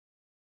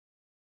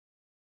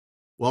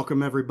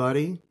Welcome,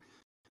 everybody,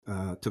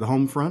 to the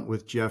Homefront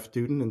with Jeff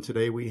Duden. And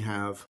today we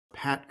have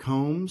Pat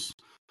Combs,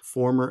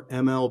 former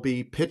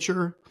MLB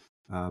pitcher,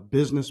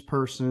 business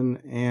person,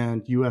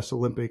 and U.S.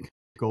 Olympic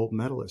gold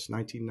medalist,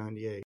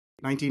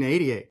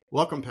 1988.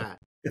 Welcome, Pat.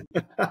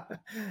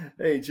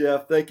 Hey,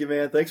 Jeff. Thank you,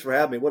 man. Thanks for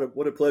having me.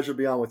 What a pleasure to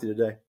be on with you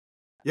today.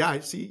 Yeah,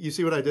 you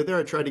see what I did there?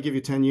 I tried to give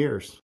you 10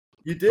 years.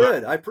 You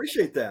did. I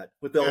appreciate that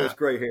with all this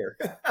gray hair.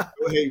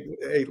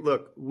 Hey,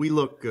 look, we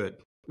look good.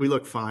 We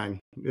look fine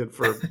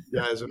for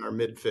guys in our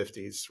mid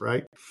 50s,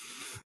 right?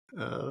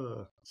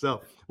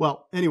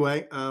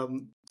 Anyway,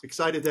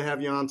 excited to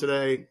have you on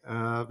today.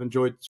 I've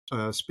enjoyed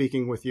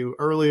speaking with you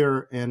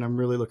earlier, and I'm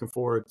really looking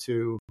forward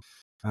to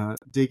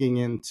digging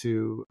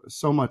into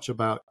so much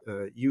about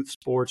youth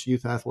sports,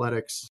 youth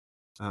athletics,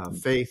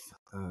 faith,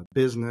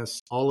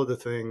 business, all of the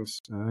things.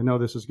 I know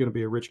this is going to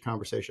be a rich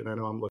conversation. I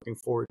know I'm looking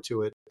forward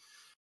to it.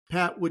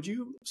 Pat, would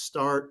you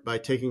start by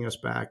taking us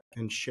back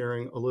and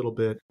sharing a little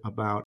bit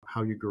about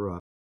how you grew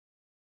up?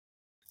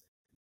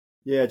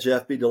 Yeah,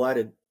 Jeff, be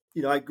delighted.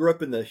 I grew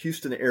up in the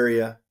Houston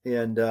area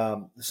and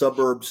the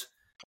suburbs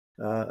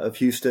of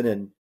Houston,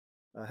 and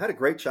had a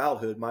great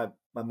childhood. My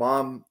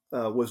mom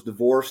was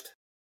divorced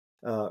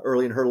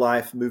early in her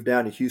life, moved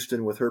down to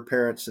Houston with her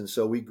parents, and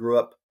so we grew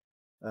up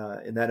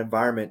in that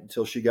environment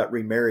until she got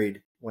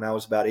remarried when I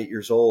was about 8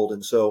 years old.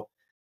 And so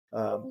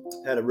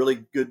had a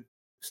really good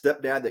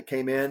stepdad that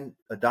came in,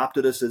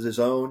 adopted us as his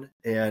own,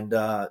 and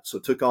so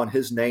took on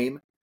his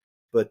name.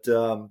 But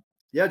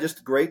just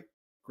a great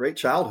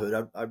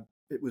childhood.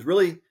 It was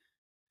really,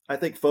 I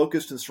think,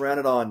 focused and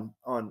surrounded on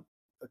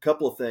a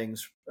couple of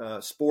things: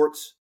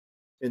 sports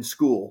and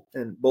school,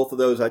 and both of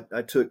those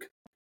I took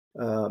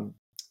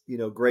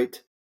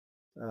great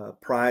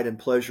pride and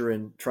pleasure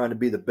in trying to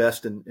be the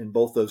best in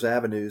both those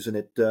avenues. And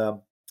it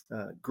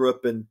grew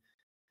up in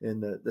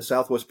the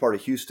southwest part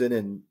of Houston,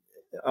 and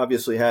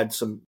obviously had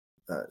some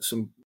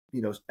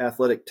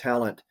athletic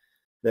talent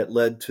that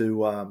led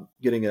to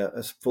getting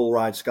a full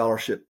ride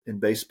scholarship in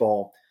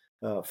baseball,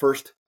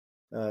 first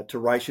to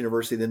Rice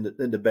University,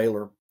 then to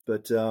Baylor.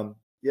 But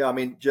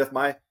Jeff,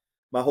 my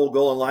whole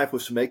goal in life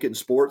was to make it in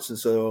sports, and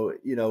so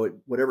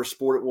whatever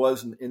sport it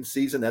was in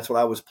season, that's what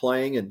I was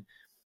playing. And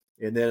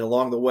then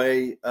along the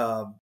way,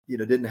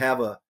 didn't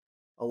have a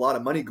lot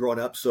of money growing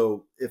up,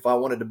 so if I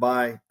wanted to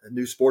buy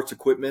new sports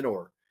equipment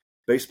or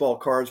baseball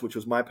cards, which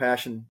was my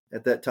passion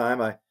at that time,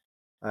 I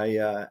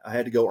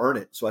had to go earn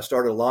it. So I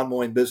started a lawn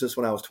mowing business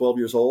when I was 12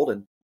 years old.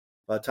 And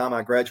by the time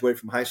I graduated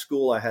from high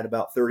school, I had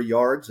about 30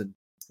 yards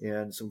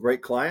and some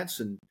great clients,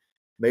 and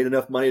made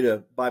enough money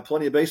to buy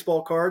plenty of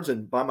baseball cards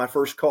and buy my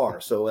first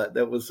car. So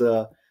that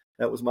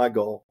was my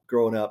goal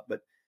growing up.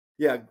 But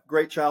yeah,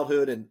 great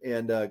childhood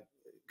and a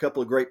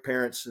couple of great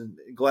parents, and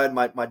glad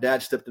my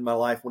dad stepped in my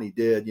life when he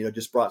did.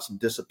 Just brought some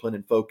discipline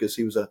and focus.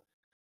 He was a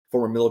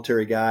former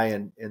military guy,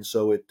 and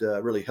so it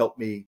really helped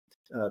me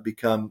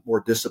become more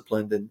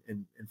disciplined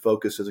and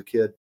focused as a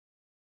kid.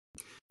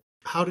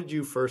 How did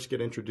you first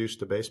get introduced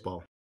to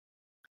baseball?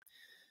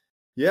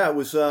 Yeah, it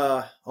was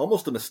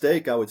almost a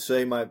mistake, I would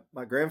say. My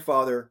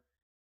grandfather,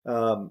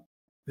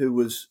 who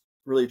was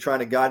really trying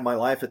to guide my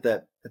life at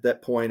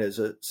that point as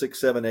a 6,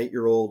 7,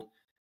 8-year-old,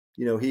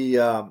 he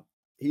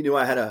knew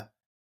I had a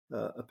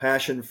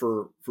passion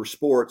for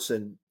sports,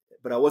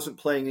 but I wasn't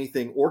playing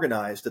anything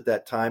organized at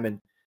that time,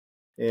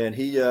 and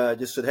he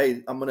just said,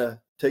 "Hey, I'm going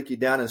to take you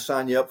down and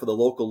sign you up for the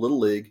local Little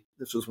League."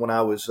 This was when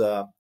I was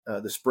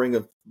the spring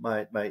of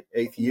my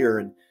 8th year.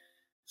 And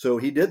so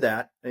he did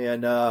that.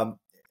 And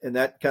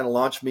that kind of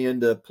launched me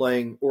into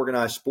playing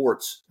organized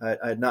sports. I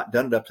had not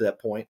done it up to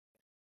that point.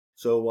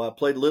 So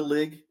played Little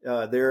League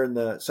there in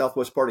the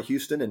southwest part of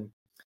Houston.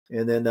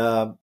 And then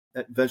that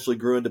eventually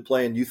grew into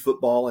playing youth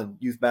football and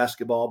youth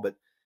basketball. But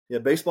yeah,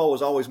 baseball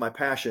was always my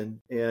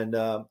passion. And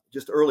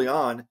just early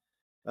on,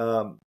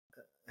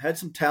 had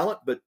some talent,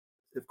 but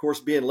of course,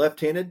 being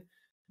left-handed,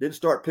 didn't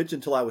start pitching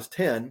until I was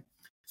 10.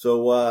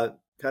 So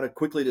kind of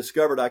quickly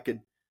discovered I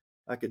could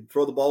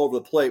throw the ball over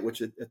the plate,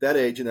 which at that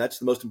age, and that's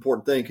the most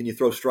important thing, can you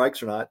throw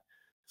strikes or not?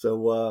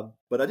 So,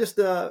 but I just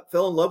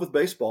fell in love with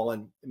baseball.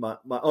 And my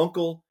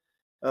uncle,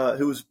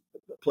 who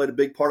played a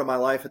big part of my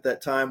life at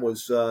that time,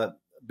 was a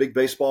big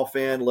baseball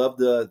fan, loved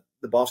the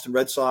Boston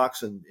Red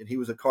Sox, and he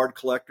was a card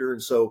collector.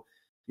 And so,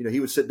 he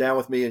would sit down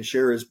with me and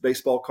share his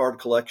baseball card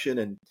collection,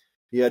 and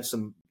he had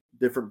some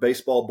different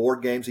baseball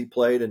board games he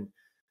played. And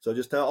so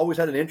just always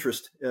had an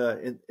interest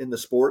in the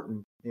sport,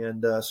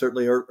 and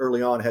certainly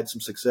early on had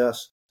some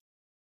success.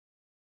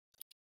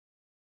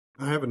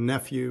 I have a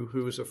nephew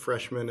who's a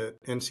freshman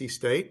at NC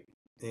State,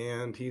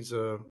 and he's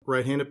a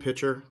right-handed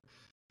pitcher,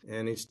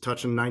 and he's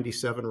touching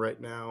 97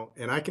 right now.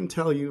 And I can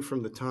tell you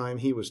from the time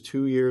he was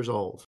 2 years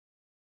old,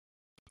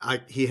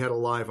 he had a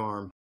live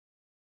arm.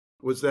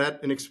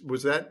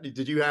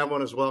 Did you have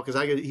one as well?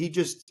 Because he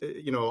just,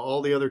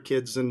 all the other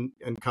kids and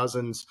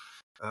cousins,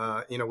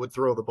 would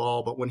throw the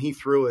ball, but when he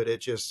threw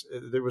it,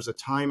 there was a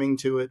timing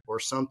to it or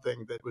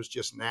something that was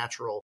just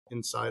natural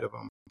inside of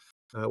him,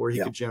 where he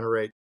could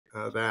generate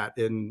that.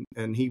 And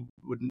he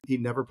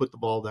never put the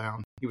ball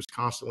down. He was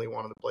constantly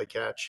wanting to play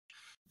catch.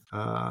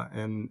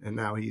 and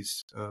now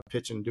he's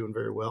pitching, doing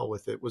very well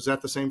with it. Was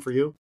that the same for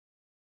you?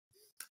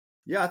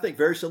 Yeah, I think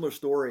very similar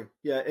story.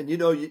 Yeah, and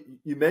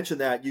you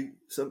mentioned that you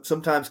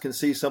sometimes can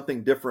see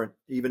something different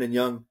even in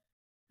young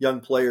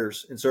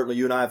players, and certainly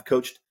you and I have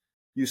coached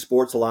youth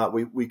sports a lot.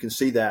 We can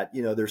see that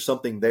there's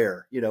something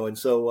there, and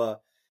so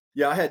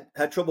yeah, I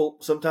had trouble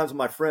sometimes with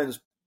my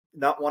friends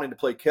not wanting to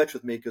play catch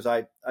with me because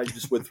I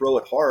just would throw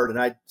it hard, and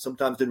I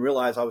sometimes didn't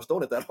realize I was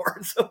throwing it that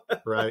hard. So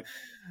Right.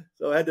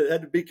 so I had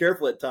to be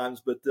careful at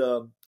times, but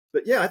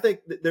yeah, I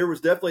think that there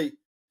was definitely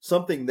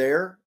something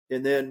there,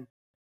 and then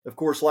of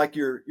course, like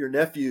your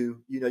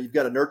nephew, you've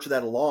got to nurture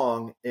that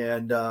along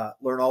and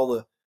learn all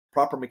the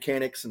proper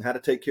mechanics and how to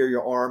take care of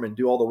your arm and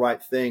do all the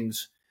right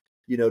things,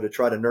 to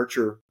try to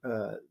nurture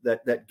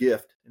that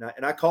gift.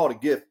 And I call it a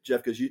gift,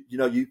 Jeff, because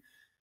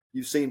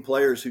you've seen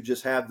players who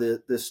just have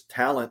this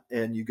talent,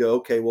 and you go,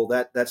 okay, well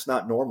that's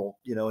not normal,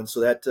 And so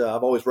that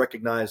I've always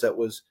recognized that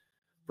was,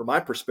 from my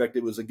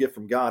perspective, was a gift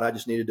from God. I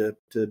just needed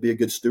to be a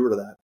good steward of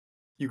that.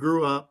 You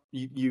grew up.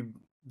 You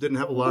didn't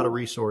have a lot of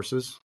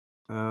resources.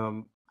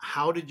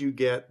 How did you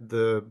get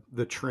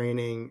the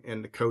training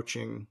and the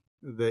coaching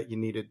that you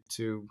needed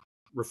to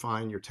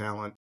refine your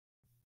talent?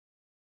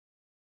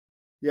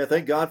 Yeah,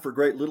 thank God for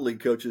great Little League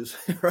coaches,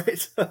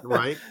 right?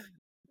 Right.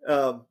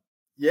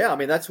 Yeah, I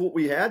mean, that's what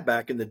we had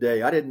back in the day.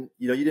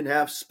 You didn't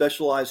have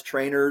specialized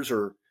trainers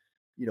or,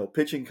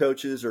 pitching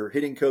coaches or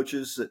hitting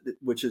coaches,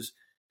 which is,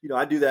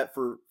 I do that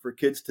for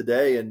kids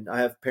today. And I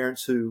have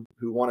parents who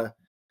want to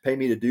pay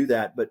me to do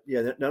that. But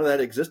yeah, none of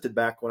that existed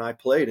back when I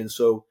played. And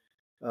so,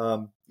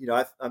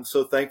 I'm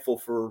so thankful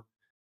for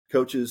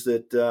coaches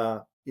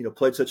that,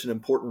 played such an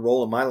important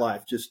role in my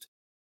life. Just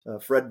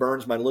Fred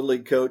Burns, my Little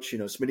League coach,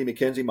 Smitty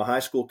McKenzie, my high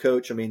school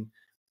coach. I mean,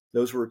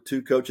 those were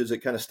two coaches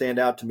that kind of stand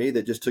out to me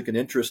that just took an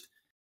interest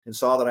and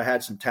saw that I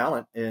had some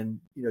talent and,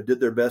 did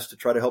their best to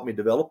try to help me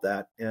develop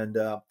that. And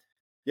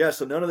yeah,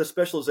 so none of the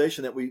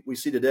specialization that we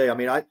see today. I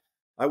mean,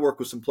 I work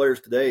with some players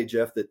today,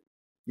 Jeff, that,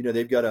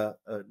 they've got a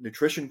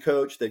nutrition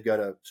coach, they've got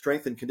a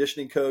strength and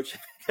conditioning coach.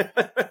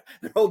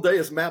 Their whole day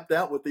is mapped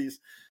out with these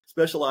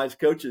specialized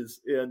coaches.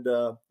 And,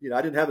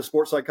 I didn't have a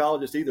sports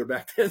psychologist either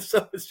back then.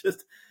 So it's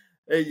just,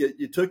 hey,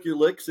 you took your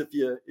licks if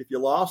you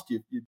lost,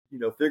 you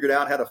figured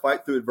out how to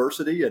fight through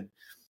adversity, and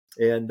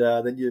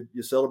then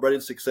you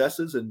celebrated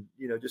successes and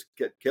just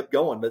kept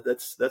going. But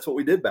that's what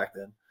we did back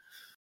then.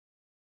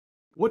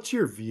 What's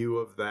your view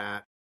of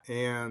that?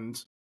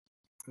 And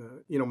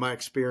my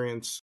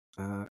experience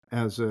I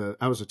was a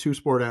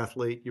 2-sport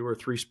athlete. You were a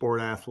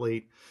 3-sport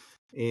athlete,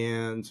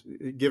 and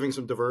giving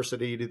some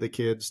diversity to the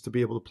kids to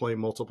be able to play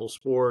multiple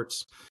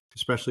sports,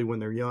 especially when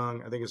they're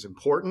young, I think is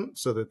important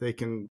so that they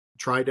can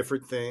try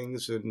different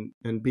things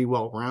and be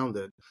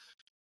well-rounded.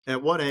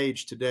 At what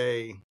age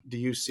today do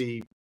you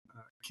see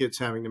kids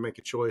having to make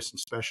a choice and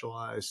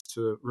specialize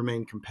to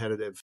remain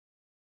competitive?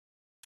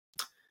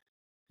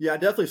 Yeah, I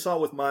definitely saw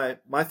with my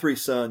 3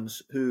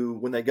 sons who,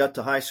 when they got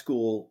to high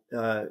school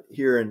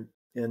here in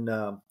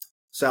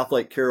South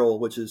Lake Carroll,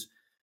 which is,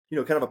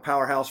 kind of a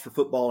powerhouse for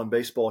football and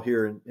baseball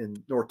here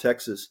in North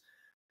Texas.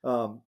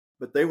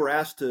 But they were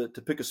asked to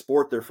pick a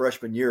sport their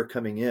freshman year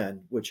coming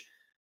in, which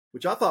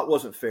I thought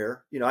wasn't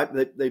fair.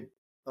 They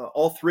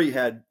all 3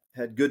 had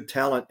good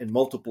talent in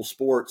multiple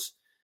sports.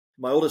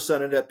 My oldest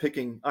son ended up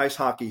picking ice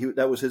hockey.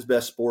 That was his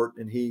best sport,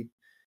 and he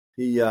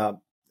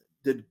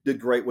did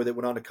great with it.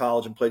 Went on to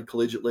college and played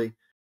collegiately.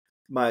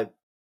 My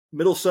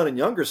middle son and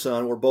younger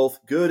son were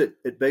both good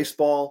at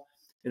baseball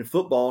and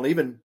football, and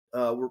even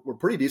were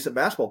pretty decent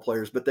basketball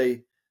players. But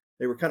they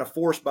were kind of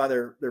forced by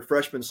their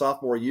freshman,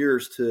 sophomore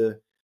years to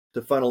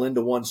funnel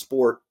into one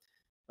sport.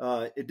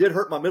 It did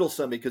hurt my middle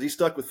son because he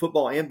stuck with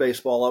football and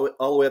baseball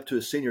all the way up to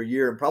his senior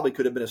year, and probably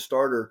could have been a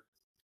starter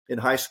in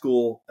high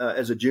school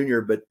as a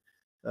junior. But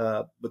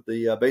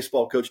the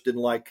baseball coach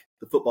didn't like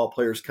the football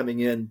players coming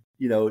in,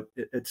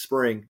 at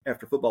spring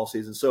after football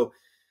season. So,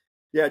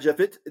 yeah, Jeff,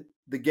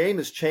 the game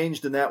has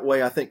changed in that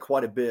way, I think,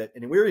 quite a bit.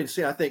 And we're even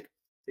seeing, I think,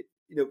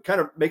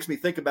 kind of makes me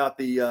think about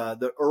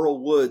the Earl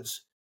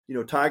Woods,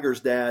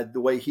 Tiger's dad,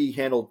 the way he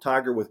handled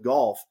Tiger with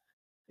golf.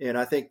 And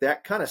I think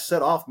that kind of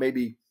set off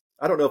maybe,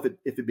 I don't know if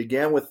it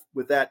began with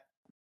that,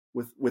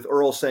 with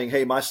Earl saying,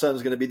 hey, my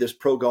son's going to be this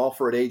pro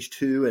golfer at age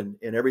 2,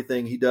 and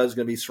everything he does is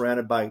going to be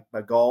surrounded by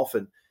golf,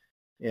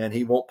 and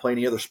he won't play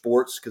any other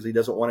sports because he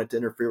doesn't want it to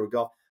interfere with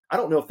golf. I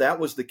don't know if that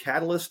was the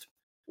catalyst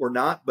or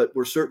not, but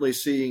we're certainly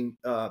seeing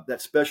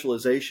that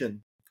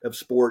specialization of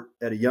sport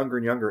at a younger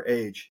and younger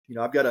age.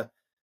 I've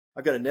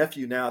got a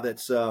nephew now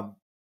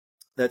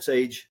that's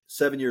age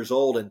 7 years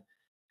old,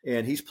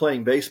 and he's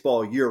playing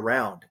baseball year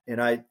round.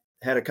 And I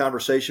had a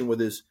conversation with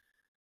his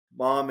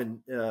mom and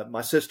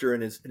my sister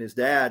and his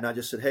dad, and I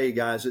just said, hey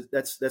guys,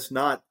 that's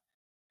not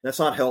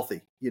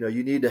healthy.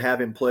 You need to have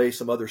him play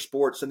some other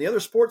sports, and the other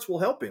sports will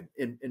help him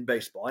in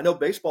baseball. I know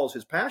baseball is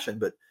his passion,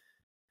 but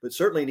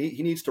certainly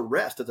he needs to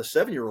rest. As a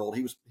 7-year-old,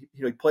 he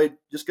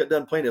just got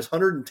done playing his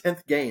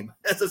 110th game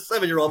as a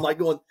 7-year-old. I'm like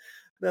going,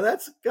 now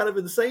that's kind of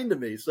insane to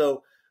me.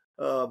 So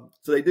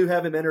they do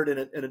have him entered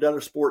in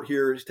another sport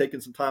here. He's taking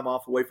some time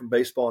off away from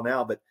baseball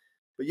now, but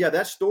yeah,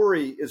 that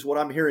story is what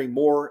I'm hearing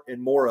more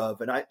and more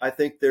of. And I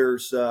think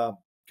there's got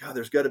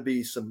to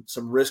be some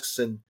risks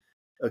and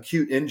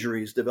acute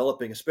injuries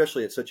developing,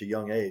 especially at such a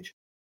young age.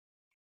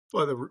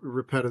 Well, the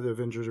repetitive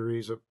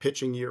injuries of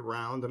pitching year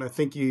round. And I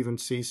think you even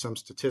see some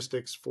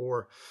statistics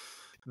for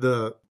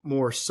the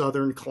more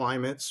southern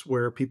climates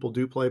where people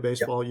do play Yeah.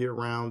 baseball year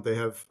round. They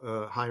have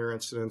higher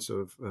incidence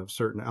of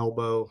certain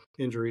elbow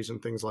injuries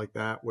and things like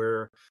that,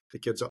 where the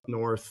kids up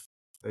north,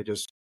 they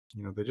just,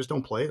 they just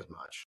don't play as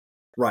much.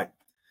 Right.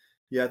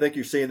 Yeah, I think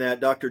you're seeing that.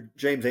 Dr.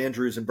 James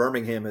Andrews in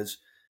Birmingham has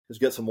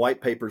got some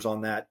white papers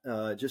on that.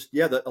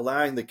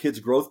 Allowing the kids'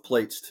 growth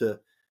plates to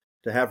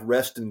have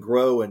rest and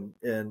grow, and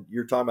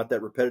you're talking about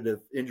that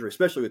repetitive injury,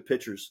 especially with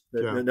pitchers,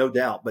 no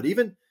doubt. But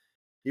even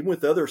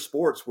with other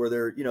sports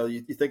where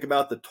you think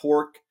about the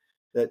torque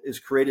that is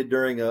created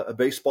during a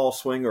baseball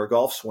swing or a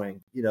golf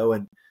swing, you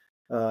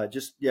got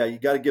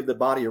to give the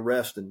body a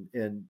rest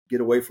and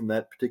get away from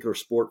that particular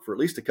sport for at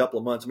least a couple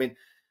of months. I mean,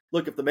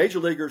 look, if the major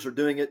leaguers are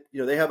doing it,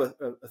 they have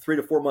a 3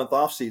 to 4 month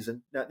off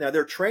season. Now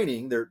they're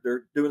training,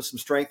 they're doing some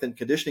strength and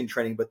conditioning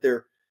training, but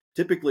they're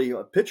typically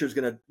a pitcher's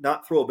going to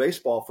not throw a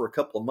baseball for a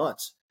couple of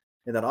months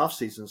in that off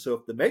season. So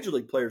if the major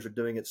league players are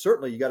doing it,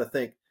 certainly you got to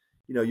think,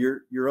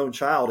 your own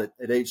child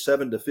at age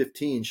 7 to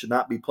 15 should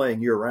not be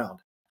playing year round.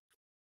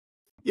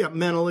 Yeah,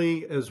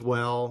 mentally as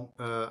well.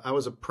 I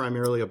was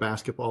primarily a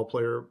basketball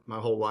player my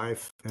whole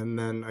life, and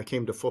then I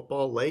came to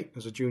football late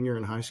as a junior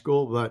in high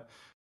school. But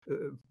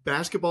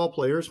basketball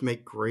players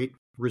make great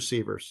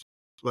receivers.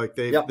 Like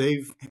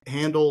they've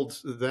handled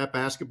that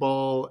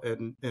basketball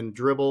and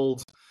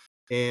dribbled,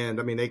 and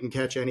I mean they can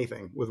catch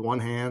anything with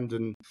one hand,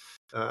 and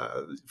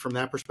from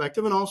that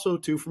perspective, and also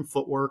too from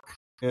footwork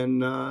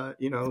and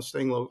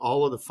staying low,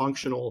 all of the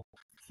functional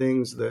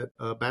things that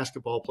a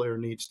basketball player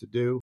needs to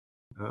do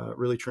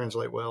really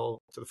translate well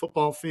to the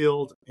football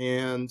field.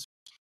 And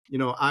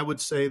I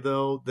would say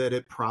though that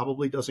it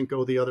probably doesn't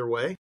go the other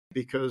way,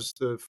 because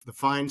the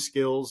fine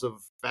skills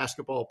of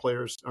basketball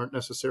players aren't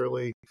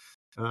necessarily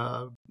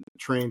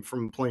trained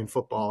from playing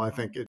football. I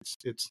think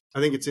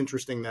it's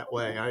interesting that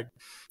way.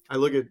 I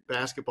look at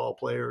basketball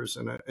players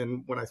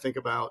and when I think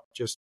about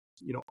just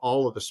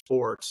all of the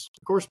sports,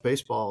 of course,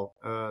 baseball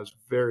is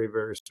very,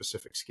 very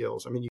specific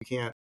skills. I mean, you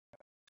can't.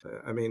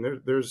 I mean,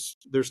 there's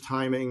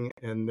timing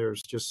and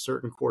there's just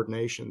certain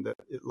coordination that,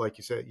 like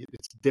you said,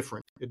 it's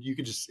different.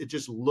 It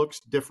just looks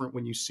different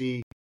when you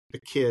see a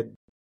kid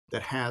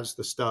that has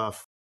the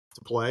stuff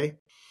to play,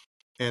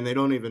 and they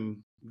don't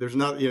even. There's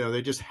not,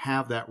 they just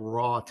have that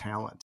raw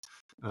talent.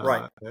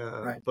 Right.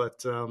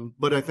 But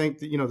I think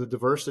that, the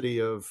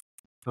diversity of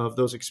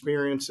those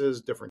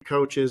experiences, different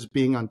coaches,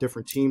 being on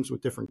different teams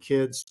with different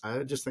kids,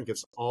 I just think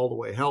it's all the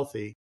way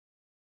healthy.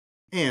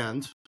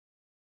 And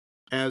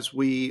as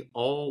we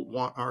all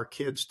want our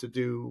kids to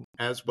do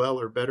as well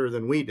or better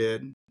than we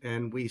did,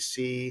 and we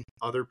see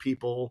other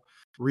people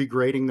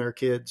regrading their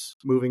kids,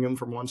 moving them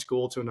from one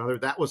school to another.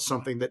 That was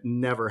something that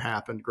never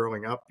happened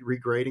growing up,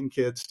 regrading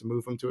kids to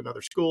move them to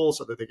another school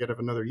so that they could have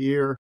another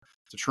year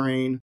to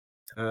train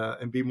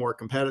and be more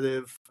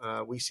competitive.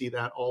 We see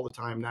that all the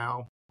time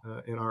now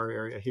in our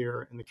area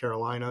here in the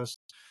Carolinas.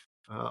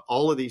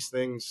 All of these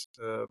things,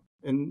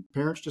 and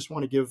parents just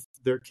want to give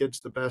their kids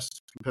the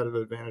best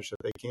competitive advantage that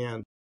they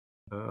can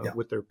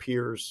with their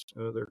peers,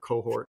 their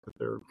cohort that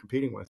they're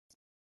competing with.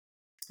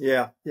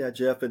 Yeah,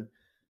 Jeff, and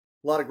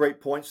a lot of great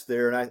points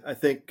there. And I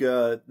think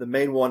the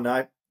main one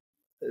it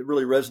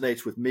really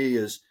resonates with me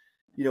is,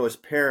 as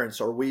parents,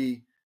 are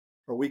we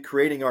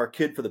creating our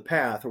kid for the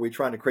path? Are we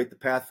trying to create the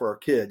path for our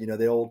kid?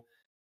 The old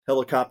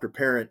helicopter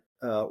parent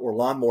or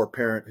lawnmower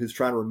parent who's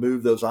trying to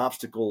remove those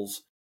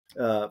obstacles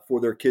for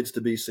their kids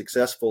to be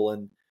successful.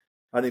 And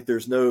I think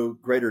there's no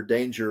greater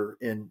danger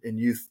in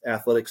youth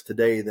athletics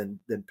today than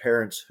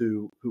parents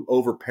who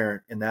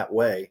overparent in that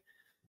way,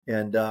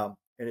 and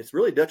it's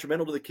really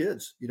detrimental to the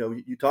kids.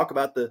 You talk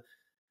about the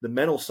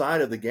mental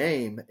side of the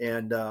game,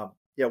 and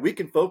we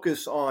can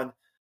focus on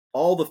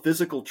all the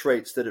physical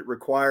traits that it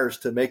requires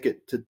to make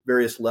it to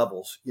various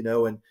levels.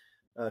 And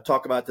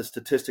talk about the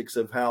statistics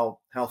of how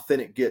thin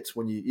it gets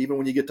when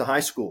you get to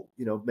high school.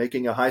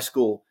 Making a high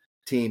school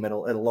team at a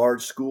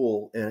large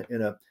school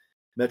in a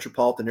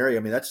metropolitan area.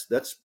 I mean, that's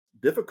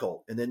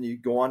difficult. And then you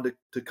go on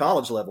to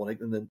college level,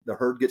 and then the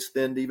herd gets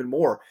thinned even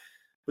more.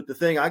 But the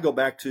thing I go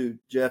back to,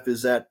 Jeff,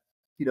 is that,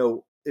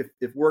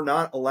 if we're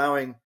not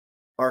allowing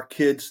our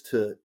kids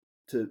to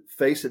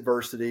face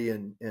adversity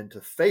and to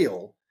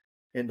fail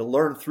and to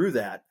learn through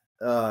that,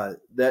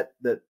 that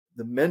the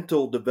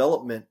mental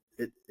development,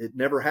 it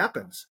never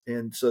happens.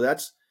 And so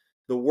that's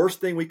the worst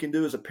thing we can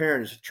do as a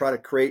parent, is to try to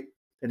create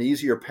an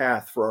easier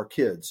path for our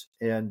kids.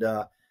 And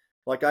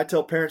like I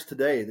tell parents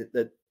today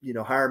that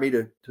hire me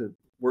to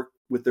work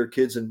with their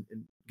kids and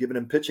giving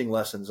them pitching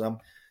lessons, I'm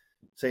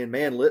saying,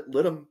 man, let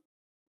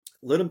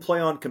them play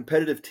on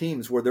competitive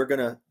teams where they're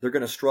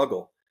gonna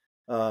struggle,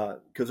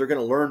 because they're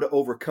gonna learn to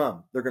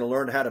overcome. They're gonna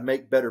learn how to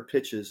make better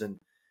pitches, and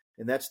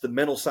that's the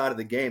mental side of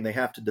the game they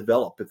have to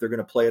develop if they're going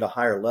to play at a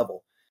higher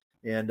level.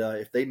 And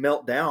if they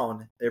melt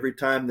down every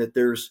time that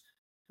there's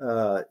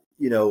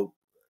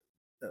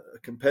a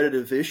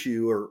competitive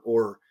issue,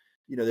 or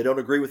they don't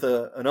agree with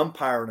an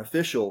umpire, an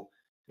official,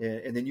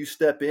 and then you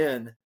step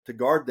in to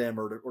guard them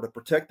or to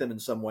protect them in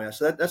some way.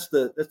 So that's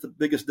the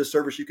biggest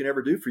disservice you can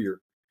ever do for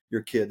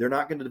your kid. They're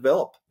not going to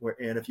develop,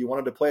 and if you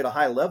want them to play at a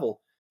high level,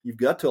 you've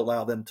got to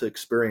allow them to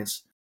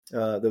experience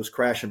those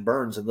crash and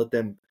burns and let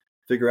them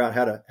figure out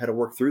how to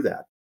work through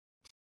that.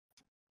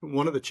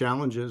 One of the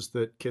challenges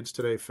that kids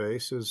today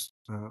face is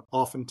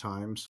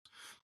oftentimes,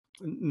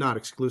 not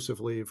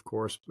exclusively, of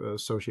course,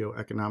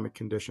 socioeconomic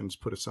conditions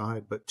put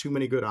aside, but too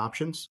many good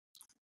options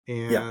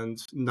and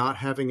not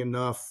having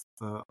enough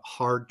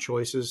hard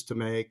choices to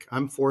make.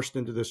 I'm forced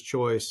into this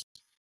choice.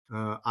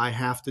 I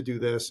have to do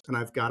this, and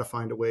I've got to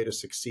find a way to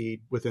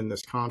succeed within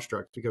this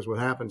construct, because what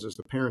happens is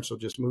the parents will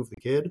just move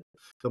the kid.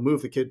 They'll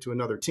move the kid to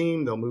another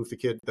team.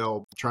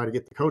 They'll try to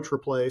get the coach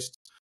replaced.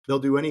 They'll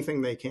do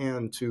anything they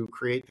can to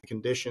create the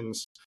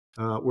conditions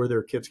where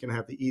their kid's going to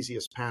have the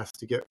easiest path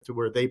to get to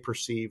where they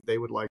perceive they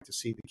would like to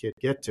see the kid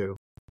get to.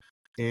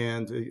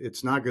 And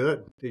it's not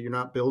good. You're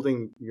not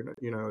building,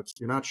 you're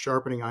not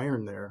sharpening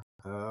iron there.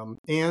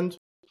 And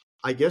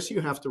I guess you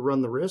have to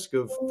run the risk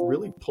of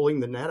really pulling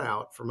the net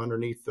out from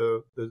underneath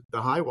the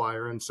high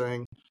wire and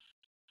saying,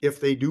 if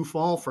they do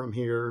fall from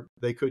here,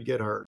 they could get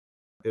hurt.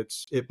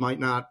 They might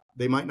not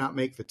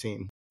make the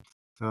team.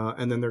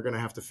 And then they're going to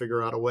have to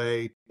figure out a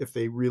way, if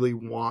they really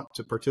want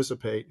to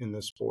participate in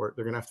this sport,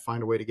 they're going to have to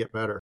find a way to get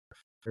better.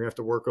 They're going to have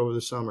to work over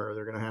the summer.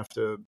 They're going to have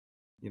to,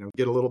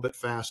 get a little bit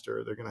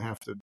faster. They're going to have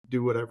to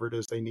do whatever it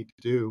is they need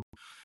to do.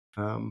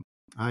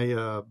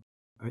 I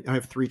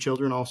have 3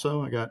 children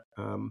also. I got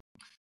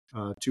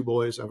 2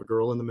 boys. I have a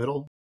girl in the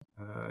middle,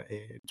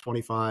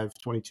 25,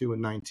 22,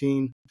 and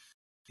 19.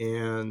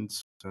 And,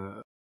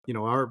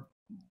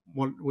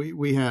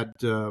 we had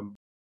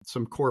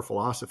some core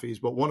philosophies,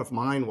 but one of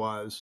mine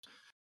was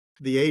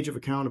the age of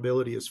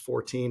accountability is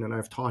 14, and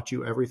I've taught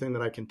you everything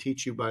that I can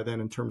teach you by then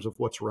in terms of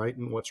what's right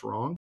and what's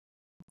wrong.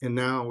 And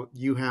now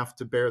you have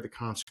to bear the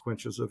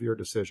consequences of your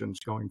decisions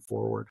going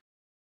forward.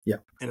 Yeah.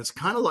 And it's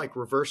kind of like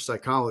reverse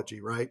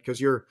psychology, right?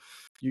 Because you're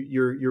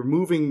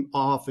moving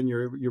off and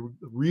you're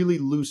really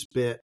loose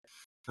bit,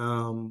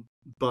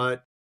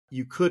 but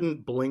you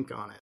couldn't blink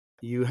on it.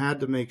 You had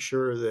to make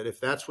sure that if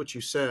that's what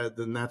you said,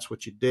 then that's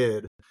what you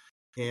did.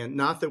 And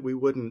not that we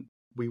would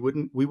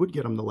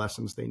get them the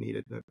lessons they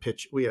needed.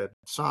 Pitch, we had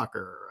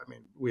soccer.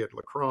 We had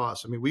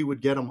lacrosse. We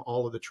would get them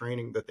all of the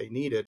training that they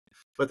needed,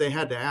 but they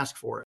had to ask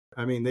for it.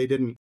 They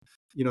didn't,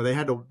 they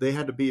had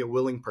to be a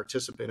willing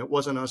participant. It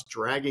wasn't us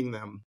dragging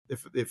them.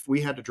 If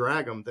we had to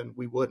drag them, then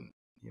we wouldn't.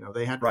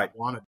 They had to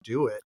want to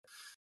do it.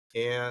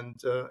 And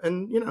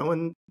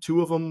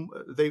 2 of them,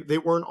 they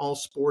weren't all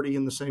sporty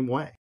in the same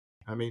way.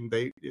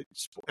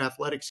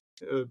 Athletics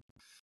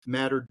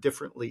mattered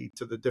differently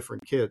to the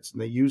different kids, and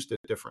they used it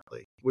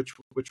differently, which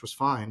was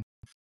fine.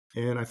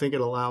 And I think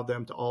it allowed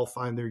them to all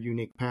find their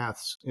unique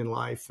paths in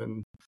life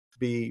and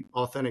be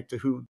authentic to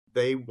who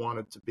they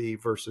wanted to be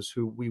versus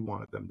who we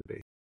wanted them to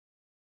be.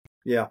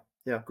 Yeah.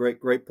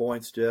 Great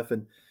points, Jeff.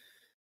 And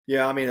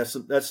yeah,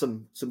 that's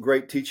some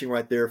great teaching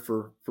right there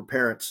for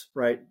parents,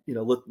 right?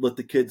 Let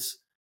the kids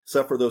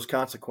suffer those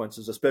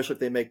consequences, especially if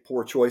they make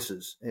poor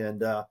choices.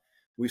 And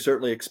we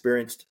certainly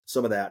experienced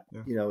some of that,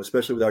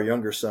 especially with our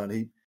younger son.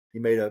 He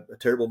made a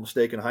terrible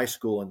mistake in high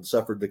school and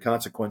suffered the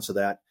consequence of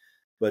that.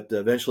 But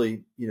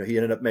eventually, he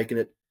ended up making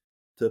it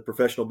to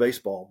professional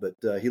baseball.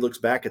 But he looks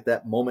back at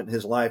that moment in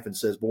his life and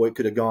says, boy, it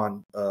could have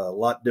gone a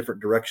lot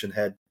different direction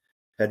had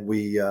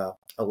we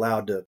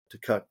allowed to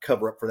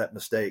cover up for that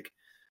mistake.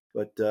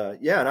 But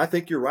and I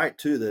think you're right,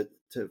 too, that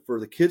for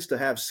the kids to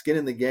have skin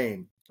in the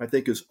game, I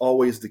think is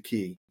always the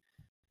key.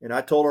 And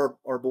I told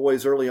our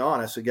boys early on,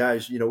 I said,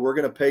 guys, we're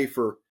going to pay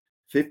for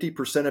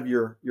 50% of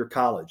your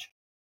college.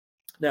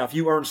 Now, if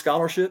you earn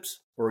scholarships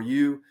or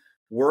you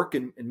work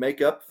and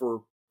make up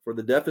for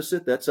the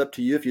deficit, that's up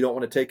to you if you don't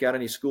want to take out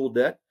any school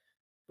debt.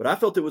 But I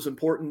felt it was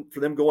important for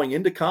them going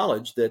into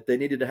college that they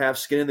needed to have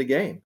skin in the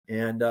game.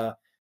 And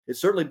it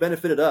certainly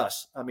benefited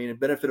us. It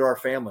benefited our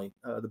family.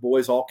 The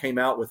boys all came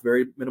out with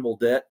very minimal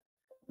debt.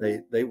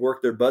 They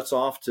worked their butts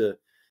off to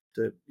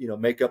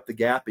make up the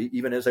gap,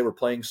 even as they were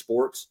playing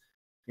sports.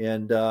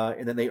 And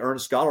then they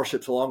earned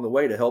scholarships along the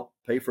way to help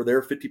pay for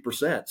their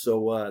 50%.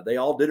 So they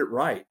all did it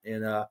right.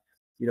 And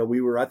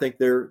I think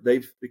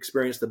they've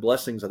experienced the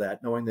blessings of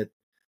that, knowing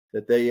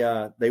that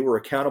they were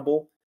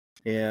accountable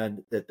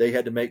and that they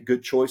had to make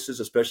good choices,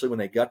 especially when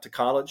they got to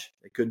college.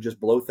 They couldn't just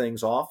blow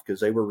things off because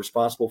they were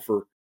responsible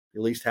for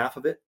at least half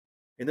of it.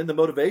 And then the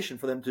motivation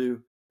for them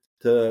to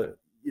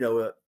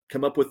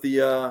come up with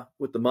the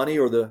money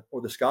or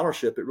the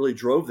scholarship, it really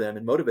drove them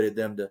and motivated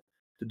them to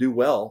do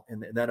well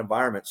in that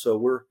environment.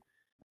 So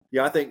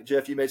I think,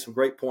 Jeff, you made some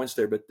great points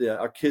there, but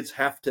our kids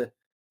have to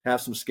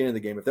have some skin in the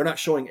game. If they're not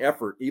showing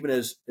effort, even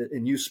as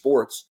in youth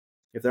sports,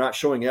 if they're not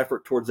showing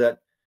effort towards that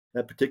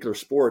particular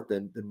sport,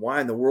 then why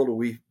in the world do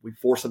we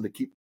force them to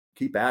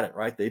keep at it,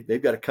 right?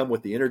 They've got to come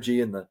with the energy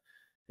and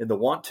the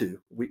want to.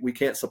 We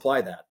can't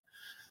supply that.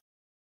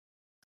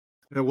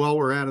 And while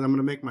we're at it, I'm going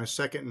to make my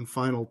second and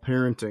final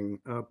parenting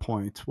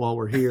point while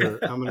we're here.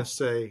 I'm going to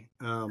say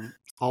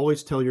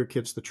always tell your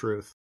kids the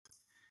truth.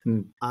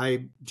 Hmm.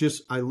 I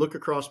look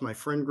across my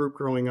friend group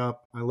growing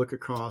up, I look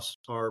across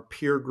our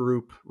peer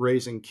group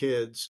raising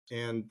kids,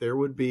 and there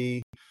would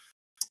be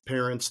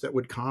parents that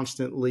would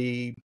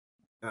constantly,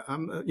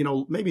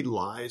 maybe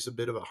lie is a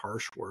bit of a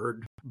harsh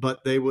word,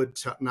 but they would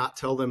not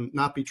tell them,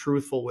 not be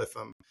truthful with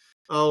them.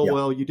 Oh, Yeah.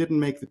 well, you didn't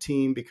make the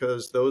team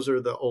because those are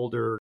the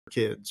older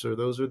kids, or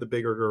those are the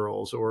bigger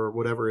girls, or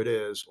whatever it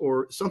is,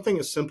 or something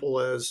as simple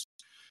as,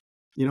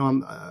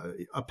 I'm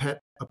a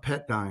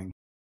pet dying.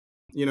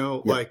 Yeah.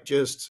 Like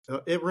just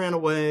it ran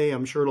away.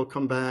 I'm sure it'll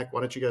come back. Why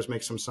don't you guys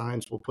make some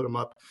signs? We'll put them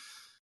up.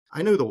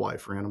 I knew the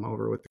wife ran him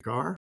over with the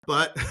car,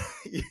 but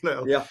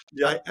Yeah.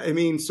 Yeah. I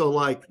mean, so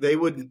like they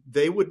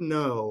would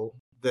know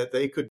that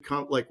they could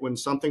come, like when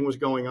something was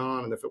going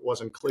on, and if it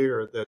wasn't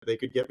clear, that they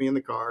could get me in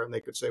the car and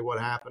they could say what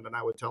happened, and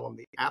I would tell them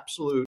the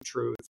absolute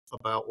truth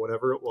about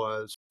whatever it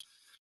was.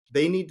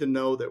 They need to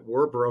know that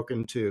we're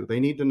broken too. They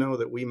need to know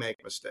that we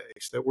make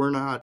mistakes, that we're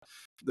not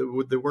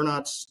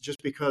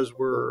just because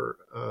we're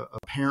a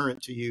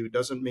parent to you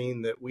doesn't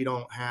mean that we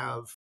don't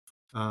have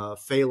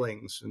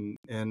failings,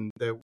 and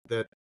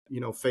that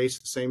face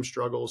the same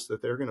struggles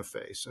that they're going to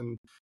face. And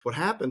what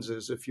happens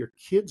is, if your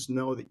kids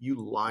know that you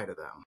lie to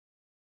them,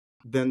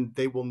 then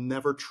they will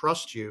never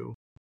trust you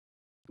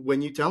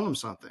when you tell them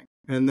something.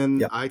 And then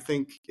Yeah. I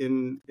think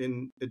in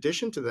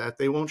addition to that,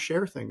 they won't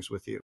share things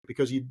with you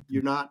because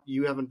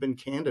you haven't been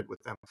candid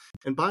with them.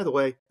 And by the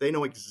way, they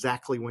know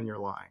exactly when you're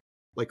lying,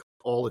 like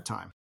all the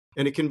time.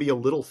 And it can be a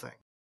little thing.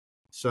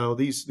 So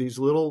these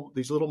little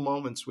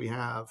moments we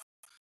have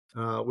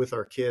with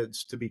our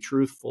kids to be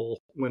truthful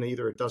when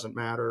either it doesn't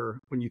matter,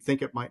 when you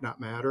think it might not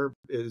matter,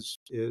 is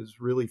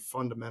really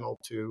fundamental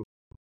to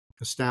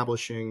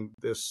establishing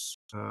this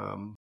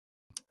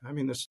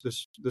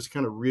this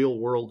kind of real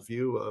world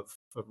view of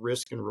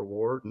risk and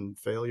reward and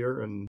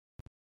failure and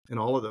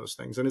all of those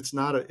things. And it's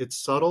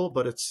subtle,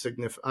 but it's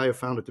significant. I have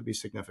found it to be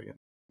significant.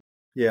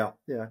 Yeah.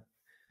 Yeah.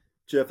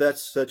 Jeff,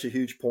 that's such a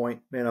huge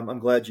point, man. I'm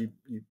glad you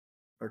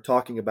are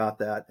talking about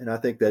that. And I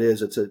think that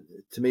is,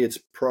 to me, it's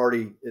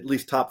priority, at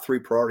least top three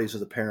priorities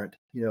as a parent,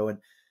 and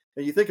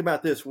you think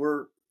about this,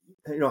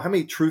 how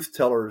many truth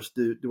tellers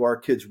do our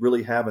kids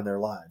really have in their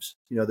lives?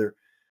 They're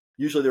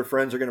usually, their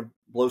friends are going to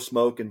blow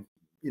smoke and,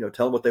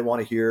 tell them what they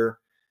want to hear.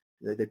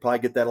 They probably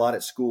get that a lot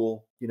at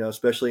school,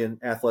 especially in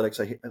athletics.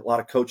 A lot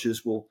of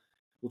coaches will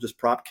just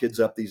prop kids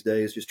up these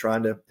days, just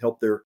trying to help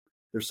their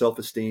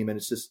self-esteem. And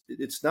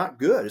it's not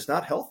good. It's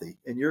not healthy.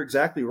 And you're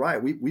exactly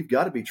right. We've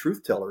got to be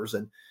truth tellers.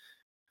 And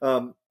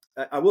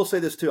I will say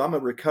this too. I'm a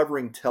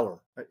recovering teller.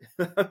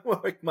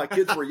 When my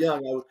kids were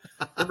young,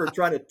 I remember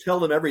trying to tell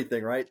them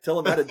everything, right?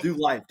 Tell them how to do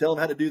life, tell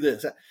them how to do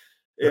this.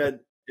 And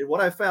what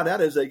I found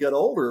out as they got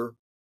older,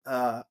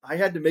 I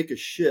had to make a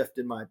shift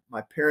in my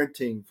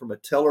parenting from a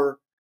teller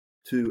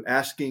to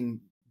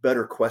asking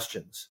better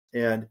questions.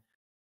 And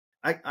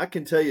I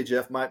can tell you,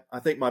 Jeff, I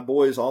think my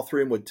boys, all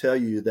three of them would tell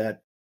you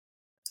that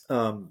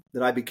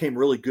I became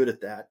really good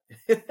at that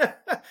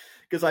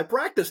because I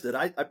practiced it.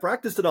 I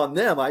practiced it on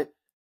them.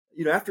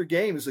 After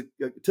games, a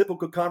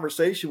typical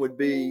conversation would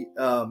be,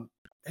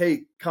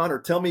 "Hey, Connor,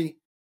 tell me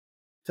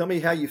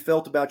how you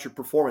felt about your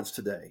performance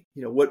today.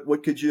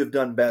 What could you have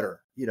done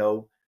better?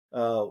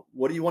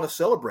 What do you want to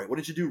celebrate? What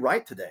did you do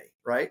right today?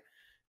 Right?"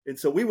 And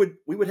so we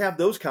would have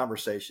those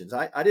conversations.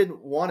 I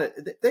didn't want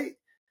it.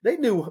 They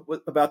knew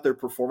about their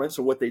performance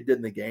or what they did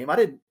in the game. I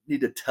didn't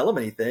need to tell them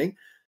anything.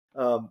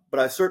 But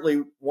I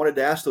certainly wanted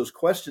to ask those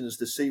questions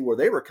to see where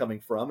they were coming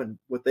from and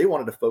what they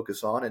wanted to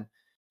focus on.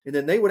 And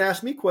then they would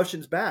ask me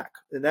questions back.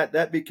 And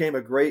that became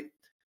a great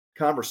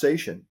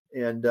conversation.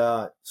 And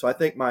so I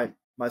think my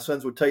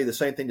sons would tell you the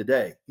same thing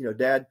today.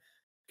 Dad,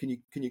 can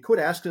you quit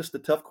asking us the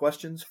tough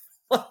questions?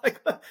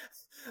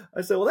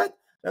 I said, well,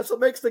 that's what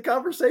makes the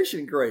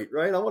conversation great,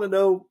 right? I want to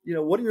know,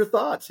 what are your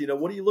thoughts?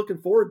 What are you looking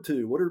forward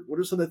to? What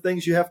are some of the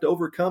things you have to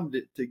overcome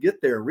to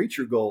get there and reach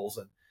your goals?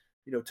 And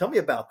tell me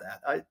about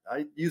that.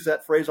 I use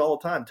that phrase all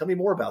the time. Tell me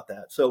more about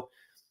that. So,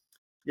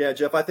 yeah,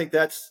 Jeff, I think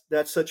that's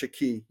such a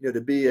key,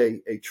 to be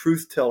a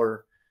truth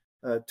teller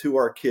to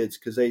our kids,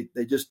 because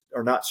they just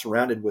are not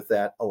surrounded with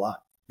that a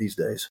lot these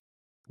days.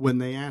 When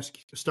they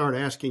start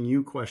asking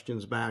you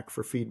questions back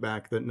for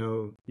feedback, that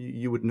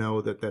you would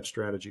know that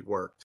strategy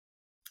worked.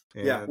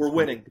 And yeah, we're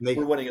winning.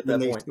 We're winning at that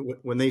point.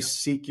 When they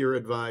seek your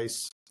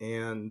advice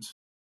and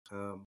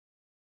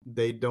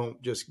they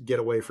don't just get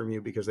away from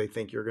you because they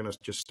think you're going to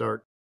just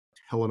start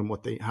telling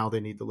them how they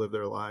need to live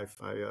their life.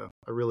 I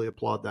really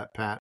applaud that,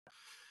 Pat.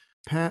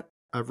 Pat,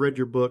 I've read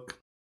your book,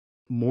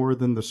 More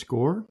Than the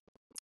Score.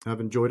 I've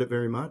enjoyed it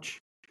very much.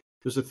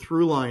 There's a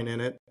through line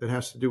in it that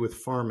has to do with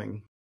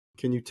farming.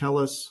 Can you tell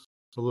us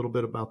a little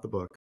bit about the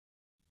book?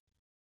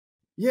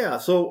 Yeah.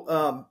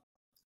 So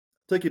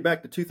take you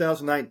back to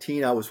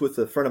 2019. I was with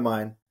a friend of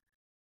mine,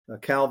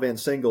 Cal Van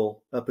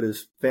Single, up at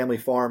his family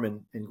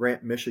farm in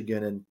Grant,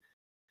 Michigan.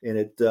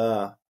 And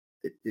I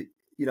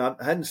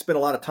hadn't spent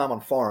a lot of time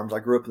on farms. I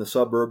grew up in the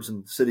suburbs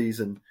and cities.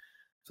 And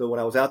so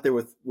when I was out there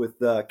with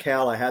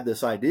Cal, I had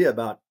this idea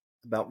about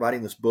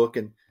writing this book.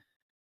 And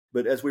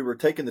But as we were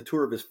taking the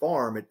tour of his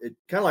farm, it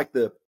kind of like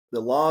the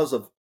laws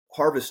of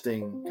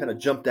harvesting kind of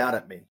jumped out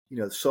at me,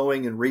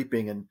 sowing and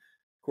reaping. And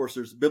of course,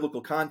 there's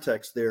biblical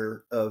context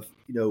there of,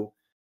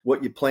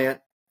 what you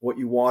plant, what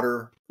you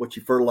water, what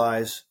you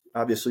fertilize.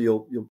 Obviously,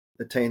 you'll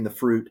attain the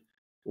fruit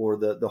or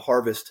the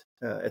harvest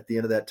at the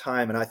end of that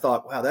time. And I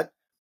thought, wow,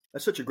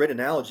 that's such a great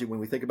analogy when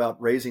we think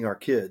about raising our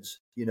kids.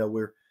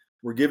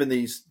 We're given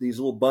these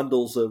little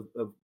bundles of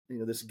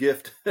this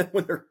gift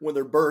when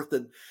they're birthed,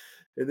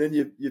 and then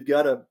you've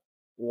got to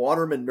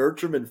water them and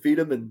nurture them and feed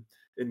them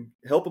and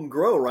help them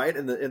grow, right?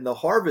 And the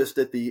harvest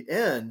at the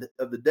end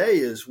of the day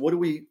is what do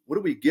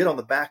we get on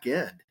the back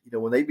end?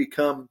 When they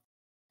become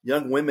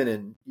young women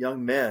and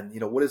young men,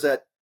 what is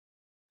that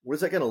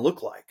going to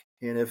look like?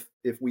 And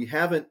if we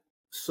haven't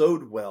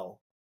sowed well,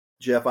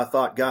 Jeff, I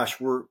thought, gosh,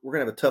 we're going to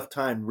have a tough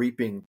time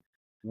reaping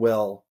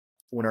well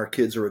when our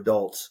kids are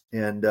adults.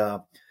 And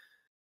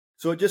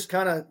so I just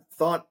kind of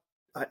thought,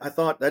 I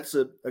thought that's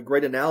a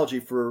great analogy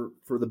for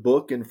the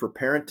book and for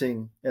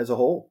parenting as a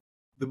whole.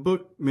 The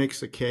book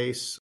makes a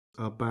case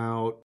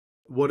about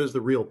what is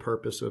the real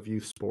purpose of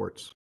youth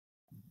sports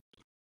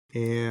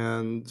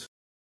and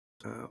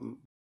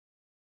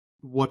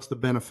what's the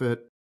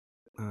benefit,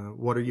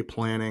 what are you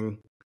planning,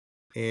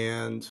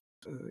 and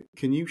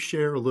can you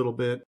share a little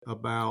bit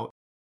about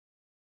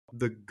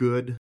the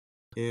good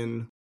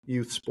in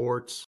youth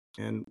sports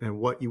and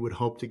what you would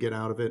hope to get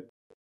out of it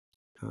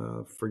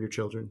for your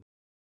children?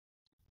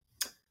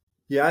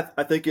 Yeah,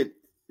 I think it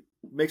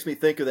makes me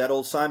think of that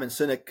old Simon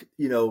Sinek,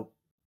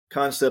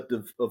 concept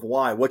of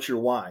why. What's your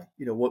why?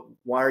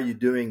 Why are you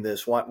doing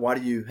this? Why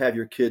do you have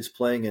your kids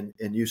playing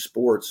in youth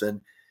sports?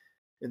 And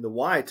the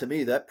why, to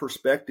me, that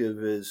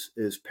perspective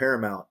is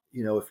paramount.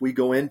 If we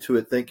go into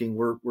it thinking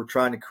we're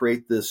trying to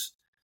create this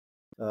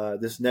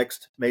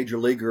next major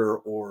leaguer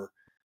or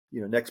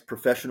next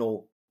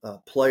professional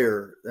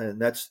player,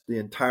 and that's the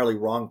entirely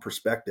wrong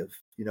perspective.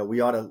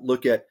 We ought to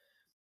look at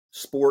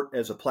sport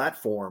as a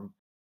platform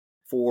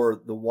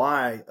for the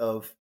why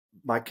of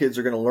my kids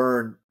are going to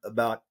learn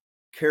about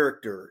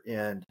character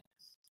and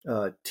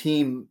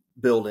team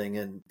building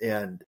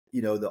and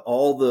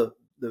all the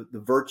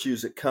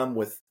virtues that come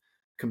with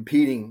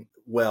competing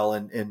well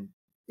and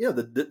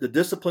the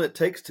discipline it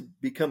takes to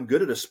become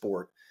good at a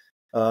sport.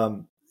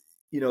 The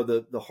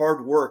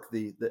hard work,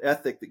 the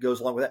ethic that goes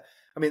along with that.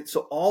 I mean,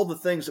 so all the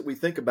things that we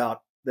think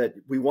about that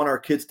we want our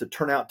kids to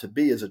turn out to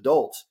be as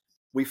adults,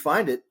 we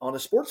find it on a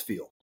sports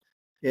field.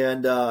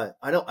 And I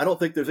don't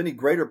think there's any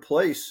greater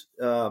place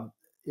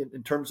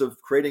in terms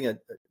of creating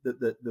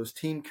those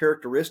team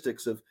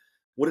characteristics of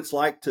what it's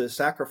like to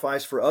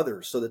sacrifice for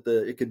others so that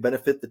it can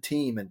benefit the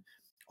team and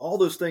all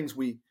those things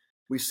we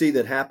see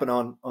that happen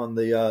on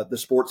the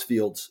sports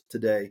fields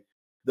today.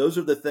 Those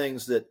are the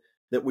things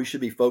that we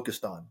should be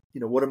focused on.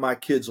 What are my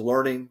kids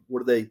learning?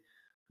 What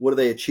are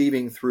they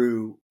achieving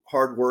through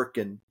hard work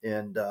and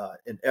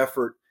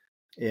effort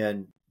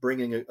and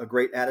bringing a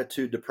great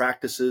attitude to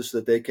practices so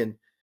that they can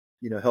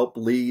help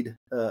lead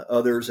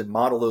others and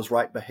model those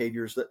right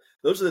behaviors.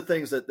 Those are the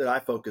things that I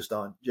focused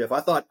on, Jeff.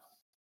 I thought,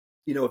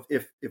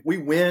 if we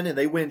win and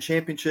they win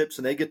championships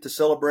and they get to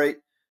celebrate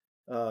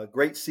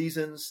great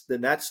seasons,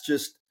 then that's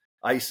just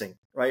icing,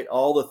 right?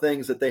 All the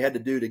things that they had to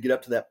do to get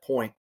up to that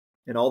point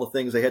and all the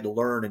things they had to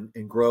learn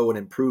and grow and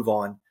improve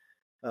on.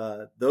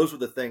 Those were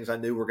the things I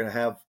knew were going to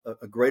have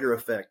a greater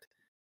effect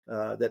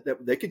that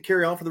they could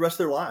carry on for the rest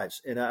of their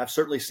lives. And I've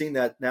certainly seen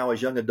that now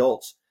as young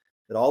adults,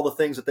 that all the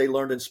things that they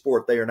learned in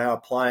sport, they are now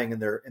applying in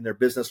their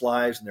business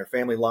lives and their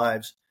family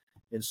lives.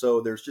 And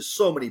so there's just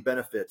so many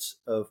benefits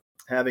of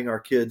having our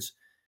kids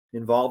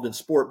involved in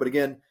sport. But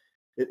again,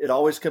 it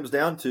always comes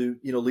down to,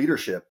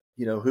 leadership.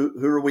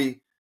 Who are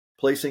we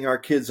placing our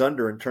kids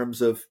under in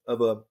terms of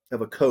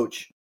a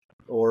coach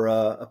or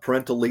a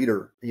parental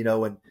leader,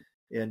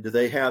 and do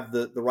they have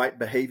the right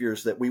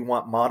behaviors that we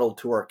want modeled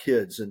to our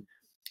kids?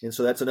 And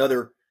so that's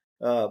another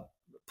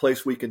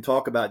place we can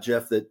talk about,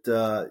 Jeff,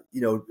 that,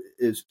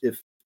 is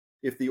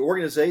if the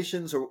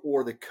organizations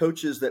or the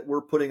coaches that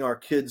we're putting our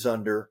kids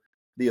under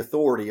the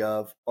authority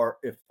of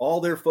if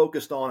all they're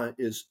focused on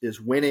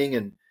is winning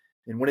and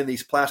winning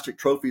these plastic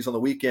trophies on the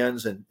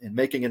weekends and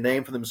making a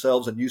name for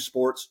themselves in youth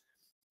sports,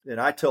 then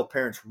I tell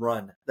parents,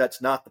 run.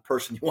 That's not the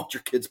person you want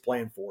your kids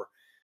playing for,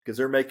 because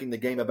they're making the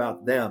game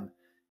about them.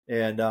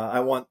 And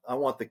I want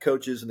the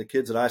coaches and the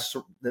kids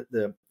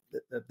that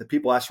the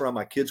people I surround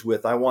my kids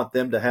with, I want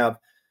them to have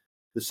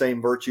the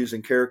same virtues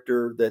and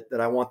character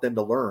that I want them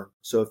to learn.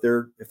 So if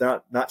they're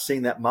not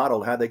seeing that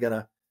modeled, how are they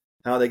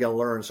gonna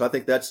learn? So I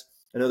think that's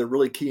another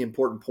really key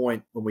important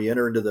point when we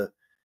enter into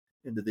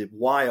the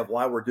why of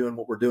why we're doing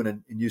what we're doing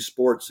in youth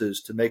sports,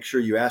 is to make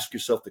sure you ask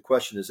yourself the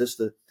question: is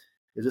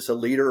this a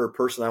leader or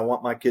person I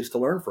want my kids to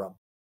learn from?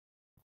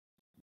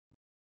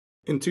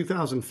 In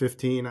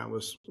 2015, I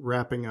was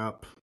wrapping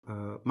up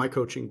my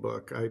coaching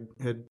book. I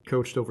had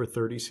coached over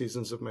 30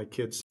 seasons of my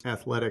kids'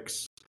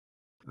 athletics,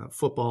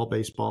 football,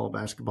 baseball,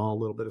 basketball, a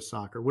little bit of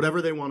soccer,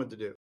 whatever they wanted to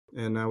do.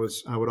 And I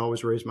would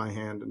always raise my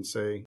hand and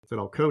say that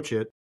I'll coach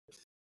it.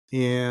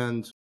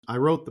 And I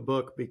wrote the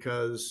book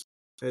because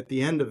at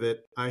the end of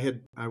it,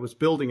 I was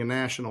building a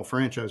national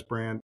franchise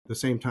brand at the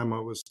same time I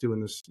was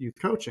doing this youth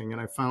coaching,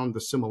 and I found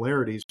the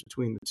similarities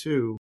between the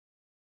two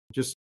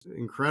just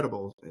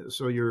incredible.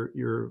 So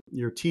you're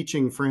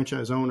teaching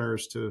franchise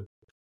owners to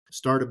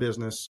start a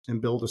business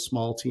and build a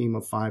small team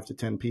of 5 to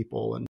 10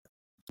 people, and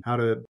how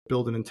to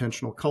build an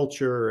intentional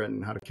culture,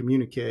 and how to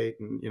communicate,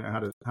 and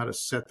how to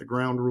set the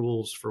ground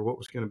rules for what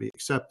was going to be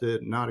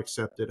accepted and not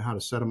accepted, how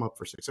to set them up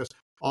for success.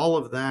 All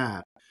of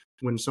that,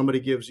 when somebody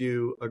gives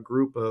you a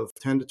group of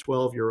 10 to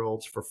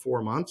 12-year-olds for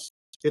 4 months,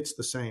 it's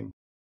the same.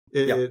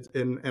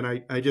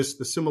 I just,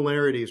 the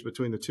similarities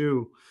between the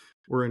two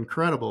were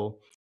incredible.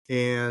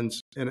 And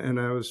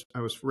I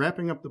was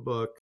wrapping up the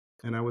book,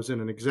 and I was in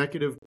an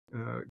executive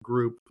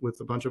group with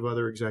a bunch of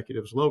other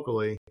executives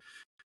locally,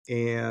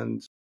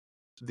 and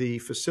the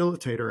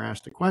facilitator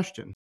asked a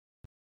question.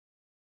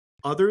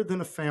 Other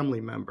than a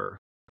family member,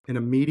 an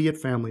immediate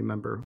family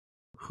member,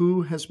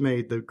 who has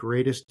made the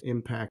greatest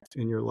impact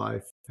in your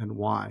life and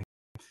why?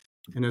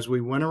 And as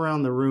we went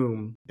around the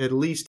room, at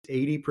least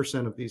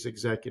 80% of these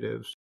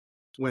executives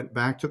went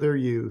back to their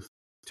youth,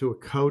 to a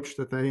coach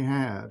that they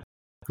had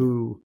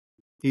who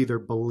either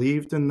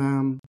believed in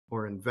them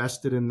or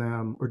invested in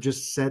them or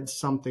just said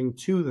something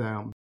to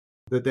them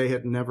that they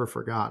had never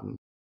forgotten.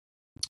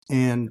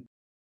 And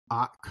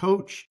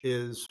coach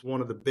is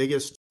one of the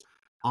biggest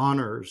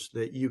honors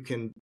that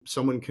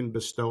someone can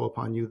bestow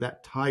upon you,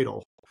 that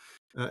title.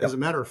 As a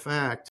matter of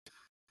fact,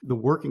 the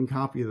working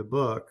copy of the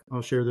book,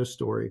 I'll share this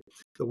story.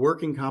 The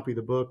working copy of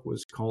the book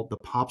was called The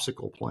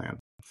Popsicle Plan,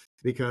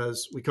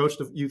 because we coached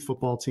a youth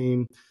football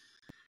team,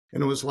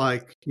 and it was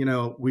like,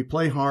 we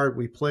play hard,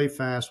 we play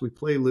fast, we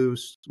play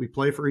loose, we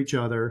play for each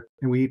other,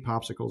 and we eat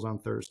popsicles on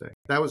Thursday.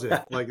 That was it.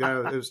 Like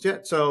that, it was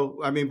it. So,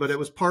 but it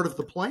was part of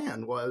the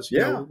plan was,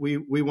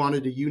 we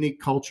wanted a unique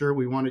culture.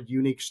 We wanted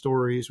unique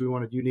stories. We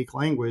wanted unique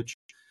language.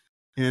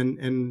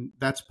 And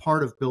that's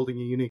part of building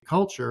a unique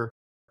culture.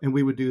 And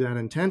we would do that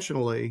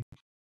intentionally.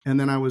 And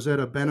then I was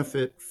at a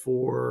benefit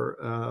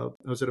I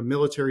was at a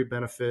military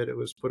benefit. It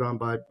was put on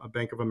by a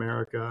Bank of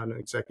America, and an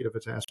executive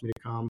had asked me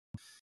to come.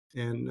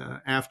 And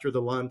after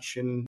the lunch,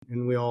 and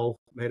we all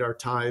made our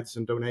tithes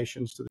and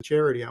donations to the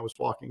charity, I was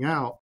walking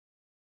out,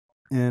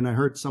 and I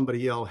heard somebody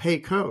yell, "Hey,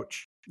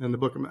 Coach!" in the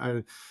book,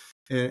 and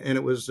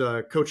it was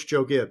Coach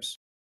Joe Gibbs.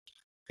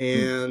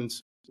 And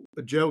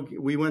Joe,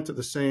 we went to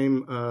the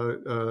same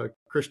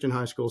Christian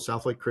high school,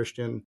 Southlake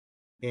Christian,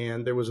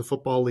 and there was a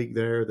football league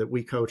there that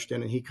we coached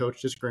in, and he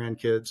coached his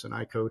grandkids, and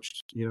I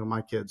coached,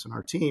 my kids and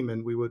our team,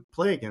 and we would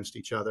play against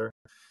each other.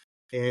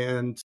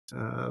 And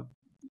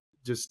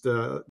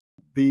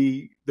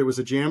there was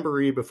a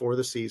jamboree before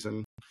the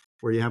season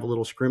where you have a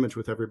little scrimmage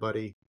with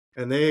everybody,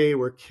 and they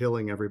were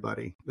killing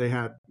everybody. They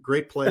had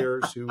great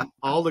players who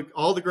all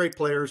the great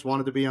players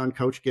wanted to be on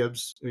Coach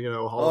Gibbs,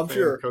 Hall of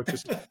Fame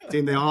coaches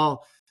team. They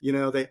all,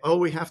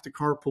 we have to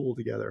carpool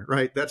together,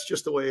 right? That's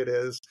just the way it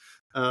is.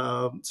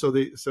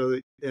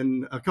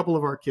 And a couple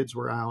of our kids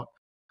were out.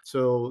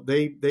 So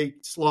they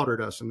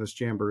slaughtered us in this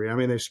jamboree. I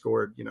mean, they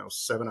scored,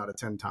 7 out of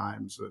 10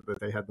 times that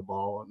they had the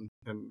ball,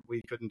 and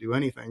we couldn't do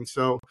anything.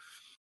 So,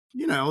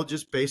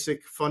 just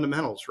basic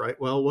fundamentals, right?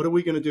 Well, what are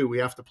we going to do? We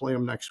have to play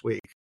them next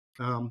week.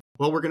 We're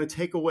going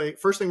to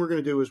first thing we're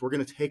going to do is we're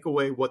going to take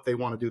away what they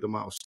want to do the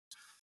most.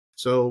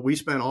 So we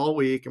spent all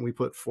week, and we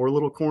put 4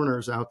 little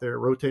corners out there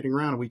rotating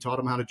around, and we taught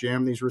them how to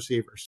jam these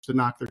receivers to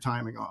knock their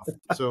timing off.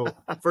 So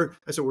I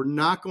said, we're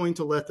not going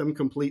to let them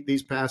complete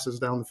these passes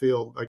down the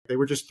field. Like they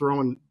were just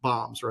throwing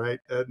bombs, right?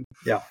 And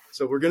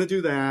so we're going to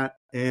do that.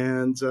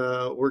 And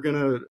we're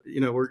going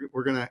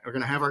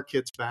to have our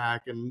kids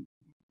back, and,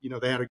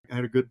 they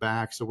had a good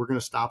back. So we're going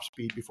to stop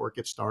speed before it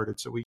gets started.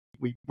 So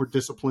we were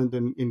disciplined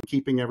in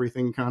keeping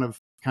everything kind of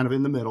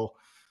in the middle,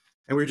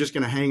 and we were just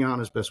going to hang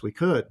on as best we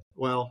could.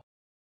 Well,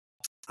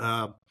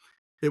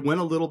 it went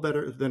a little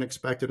better than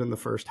expected in the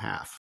first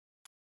half,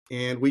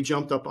 and we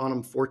jumped up on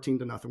them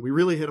 14-0. We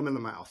really hit them in the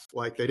mouth.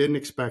 Like they didn't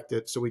expect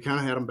it. So we kind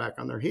of had them back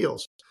on their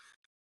heels.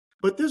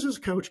 But this is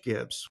Coach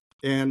Gibbs.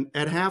 And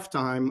at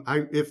halftime,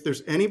 if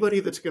there's anybody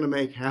that's going to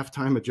make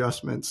halftime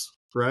adjustments,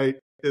 right,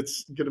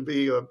 it's going to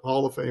be a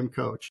Hall of Fame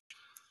coach.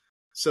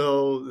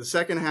 So the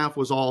second half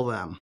was all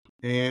them.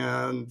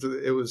 And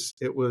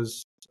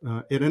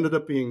it ended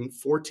up being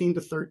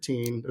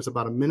 14-13. There's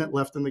about a minute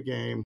left in the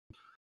game.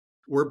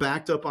 We're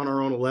backed up on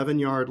our own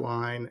 11-yard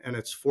line, and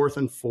it's 4th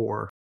and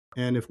 4.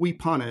 And if we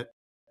punt it,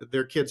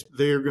 they're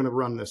going to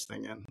run this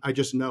thing in. I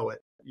just know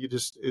it.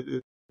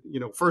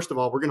 First of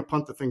all, we're going to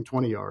punt the thing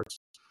 20 yards.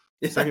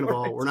 Second of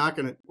all, we're not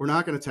going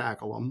to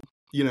tackle them,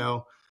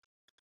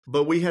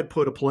 But we had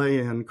put a play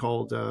in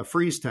called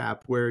freeze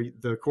tap, where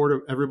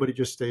everybody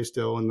just stays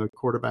still, and the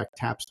quarterback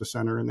taps the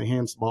center, and they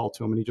hands the ball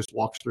to him, and he just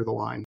walks through the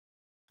line,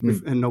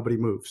 and nobody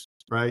moves,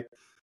 right?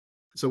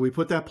 So we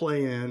put that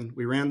play in,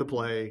 we ran the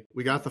play,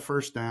 we got the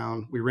first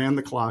down, we ran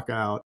the clock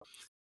out,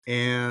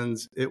 and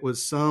it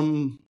was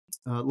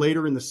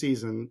later in the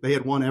season, they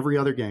had won every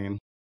other game,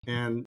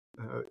 and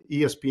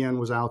ESPN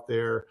was out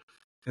there,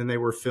 and they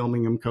were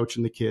filming him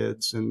coaching the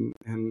kids, and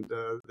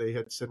they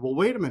had said, well,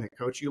 wait a minute,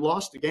 Coach, you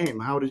lost the game.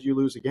 How did you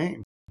lose a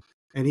game?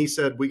 And he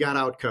said, we got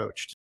out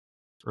coached.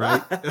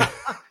 Right.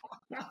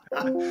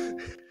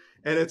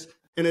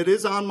 And it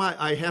is on my,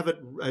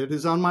 it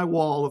is on my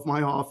wall of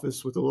my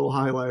office with a little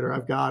highlighter.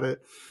 I've got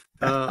it.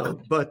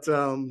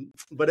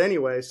 But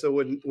anyway, so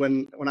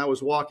when I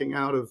was walking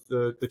out of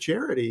the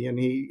charity,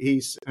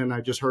 and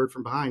I just heard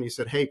from behind, he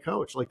said, "Hey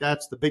coach, like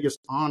that's the biggest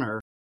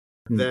honor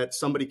that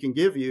somebody can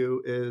give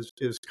you is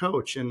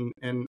coach."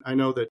 And I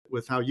know that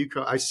with how you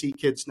I see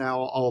kids now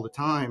all the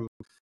time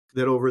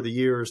that over the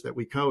years that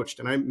we coached,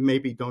 and I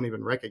maybe don't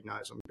even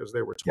recognize them because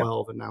they were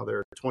 12 and now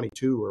they're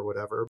 22 or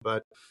whatever,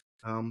 but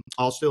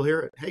I'll still hear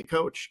it. Hey,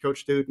 coach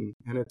Duden.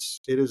 And it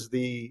is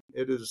the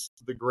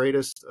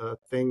greatest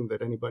thing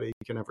that anybody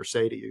can ever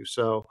say to you.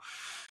 So,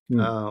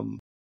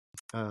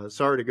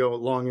 sorry to go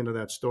long into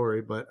that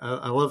story, but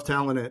I love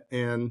telling it.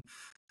 And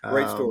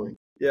great story.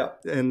 Yeah.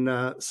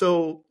 And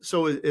so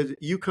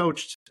you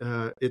coached,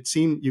 it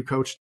seemed you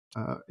coached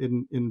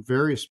in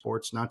various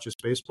sports, not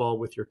just baseball,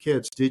 with your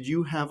kids. Did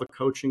you have a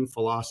coaching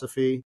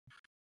philosophy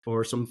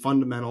or some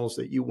fundamentals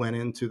that you went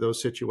into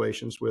those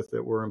situations with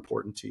that were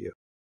important to you?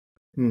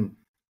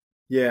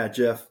 Yeah,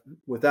 Jeff,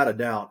 without a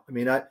doubt. I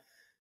mean, I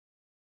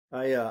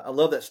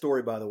love that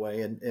story, by the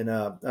way, and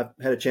I've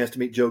had a chance to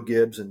meet Joe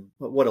Gibbs, and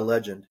what a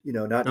legend.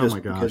 Not just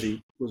because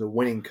he was a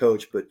winning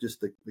coach, but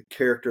just the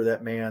character of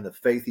that man, the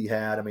faith he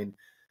had. I mean,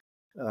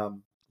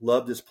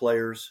 loved his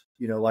players,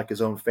 like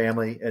his own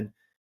family. And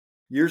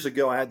years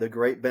ago, I had the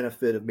great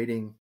benefit of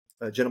meeting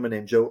a gentleman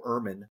named Joe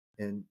Ehrman,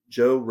 and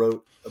Joe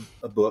wrote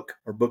a book.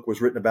 Our book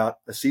was written about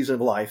a season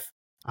of life.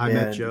 I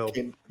met Joe.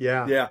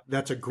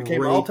 That's a great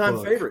became an all-time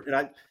book. favorite.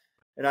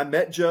 And I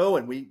met Joe,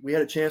 and we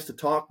had a chance to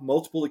talk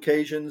multiple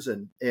occasions,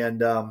 and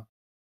I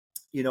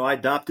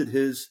adopted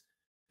his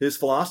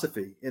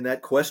philosophy in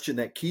that question,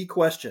 that key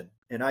question.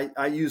 And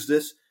I use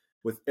this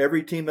with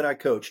every team that I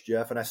coach,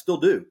 Jeff, and I still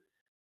do.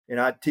 And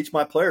I teach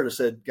my players,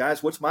 I said,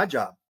 guys, what's my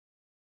job?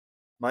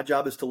 My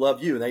job is to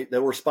love you. And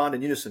they'll respond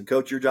in unison,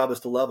 coach, your job is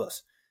to love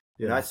us.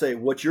 Yeah. And I say,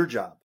 what's your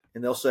job?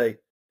 And they'll say,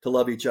 to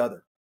love each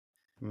other.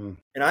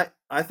 And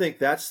I think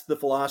that's the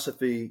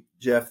philosophy,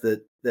 Jeff,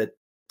 that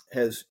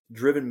has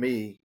driven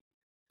me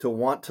to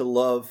want to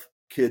love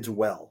kids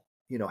well.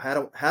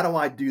 How do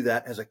I do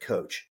that as a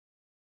coach?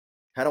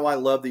 How do I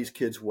love these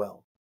kids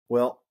well?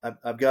 Well,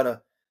 I've got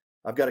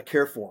to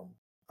care for them.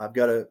 I've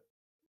got to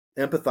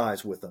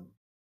empathize with them.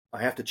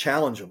 I have to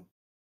challenge them.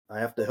 I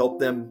have to help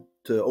them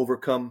to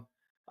overcome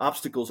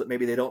obstacles that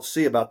maybe they don't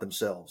see about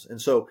themselves.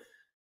 And so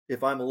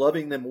if I'm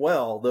loving them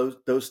well,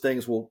 those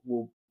things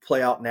will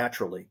play out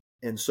naturally.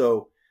 And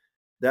so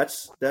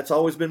that's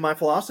always been my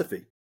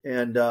philosophy.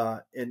 And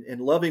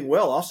loving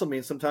well also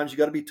means sometimes you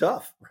got to be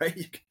tough,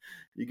 right?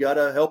 You got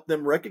to help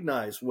them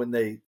recognize when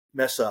they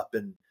mess up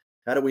and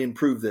how do we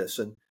improve this?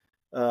 And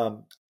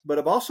but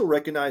I've also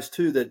recognized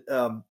too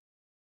that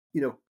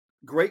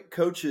great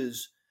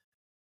coaches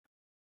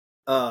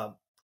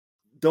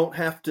don't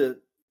have to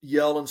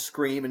yell and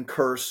scream and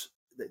curse.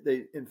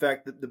 They in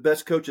fact, the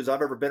best coaches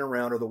I've ever been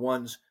around are the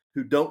ones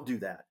who don't do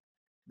that.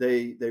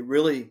 They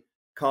really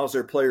cause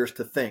their players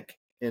to think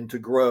and to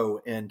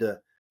grow and to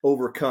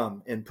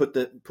overcome and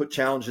put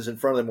challenges in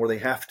front of them where they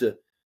have to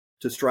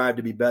strive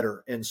to be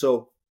better. And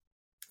so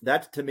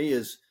that to me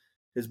has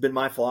been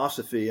my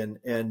philosophy. And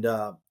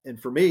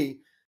for me,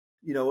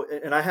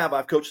 and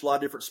I've coached a lot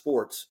of different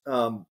sports,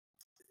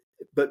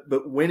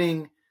 but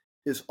winning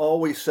is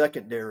always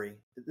secondary.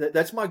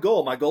 That's my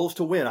goal. My goal is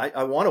to win.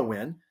 I want to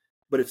win,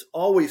 but it's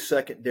always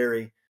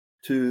secondary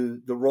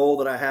to the role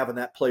that I have in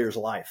that player's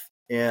life.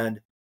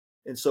 And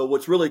so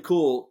what's really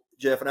cool,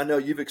 Jeff, and I know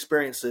you've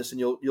experienced this, and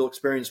you'll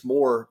experience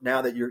more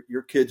now that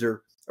your kids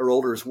are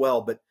older as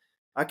well. But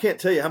I can't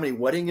tell you how many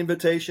wedding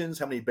invitations,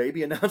 how many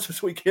baby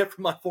announcements we get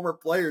from my former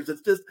players.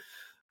 It's just,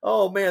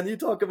 oh man, you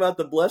talk about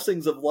the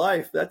blessings of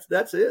life.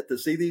 That's it, to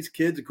see these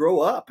kids grow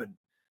up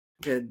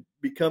and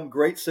become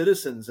great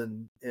citizens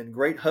and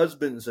great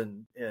husbands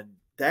and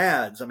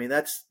dads. I mean,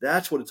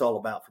 that's what it's all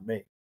about for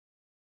me.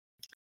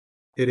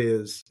 It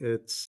is.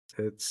 It's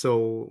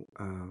so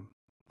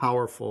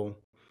powerful.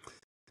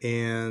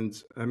 And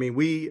I mean,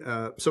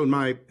 so in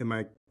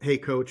my Hey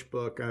Coach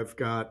book, I've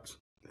got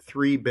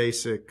three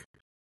basic,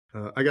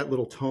 I got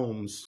little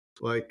tomes,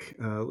 like,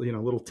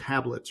 little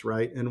tablets,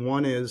 right? And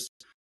one is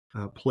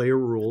player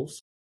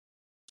rules.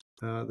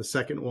 The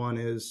second one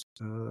is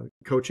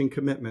coaching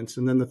commitments.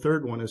 And then the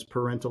third one is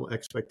parental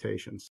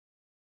expectations.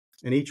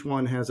 And each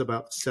one has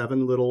about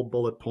 7 little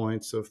bullet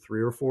points of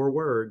 3 or 4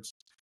 words.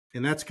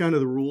 And that's kind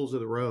of the rules of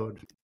the road.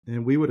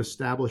 And we would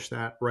establish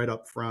that right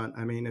up front.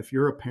 I mean, if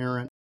you're a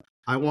parent,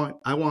 I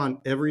want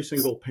every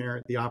single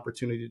parent the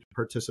opportunity to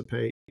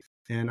participate.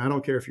 And I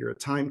don't care if you're a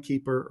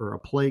timekeeper or a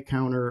play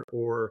counter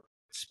or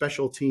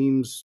special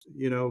teams,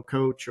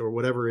 coach or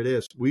whatever it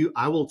is.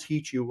 I will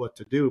teach you what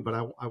to do, but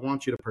I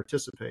want you to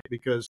participate,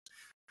 because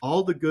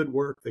all the good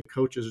work that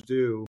coaches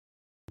do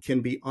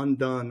can be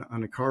undone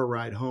on a car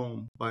ride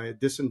home by a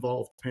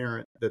disinvolved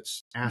parent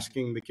that's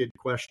asking the kid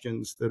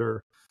questions that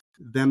are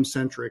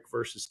them-centric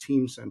versus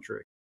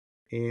team-centric.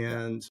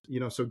 And,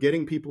 so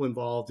getting people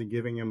involved and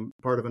giving them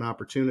part of an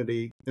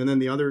opportunity. And then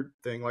the other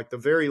thing, like the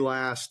very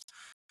last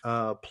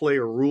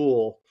player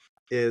rule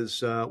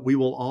is we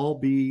will all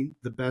be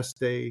the best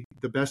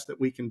that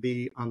we can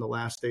be on the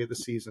last day of the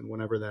season,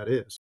 whenever that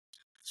is.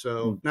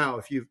 So now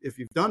if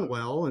you've done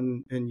well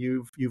and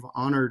you've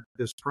honored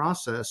this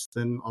process,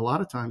 then a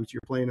lot of times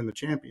you're playing in the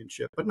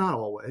championship, but not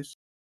always.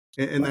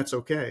 And that's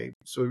okay.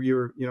 So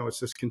it's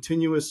this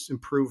continuous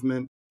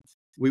improvement.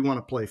 We want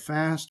to play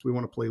fast. We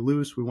want to play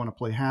loose. We want to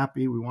play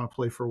happy. We want to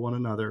play for one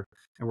another.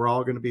 And we're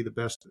all going to be the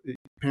best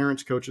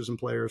parents, coaches, and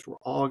players. We're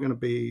all going to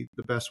be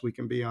the best we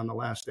can be on the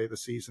last day of the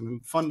season.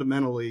 And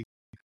fundamentally,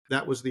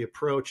 that was the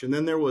approach. And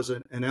then there was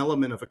an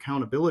element of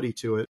accountability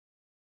to it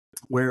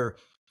where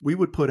we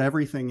would put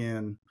everything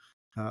in.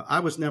 I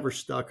was never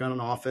stuck on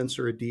an offense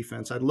or a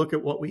defense. I'd look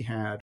at what we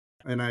had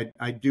and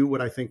I'd do what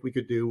I think we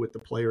could do with the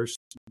players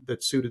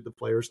that suited the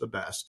players the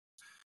best.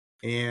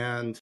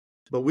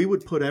 But we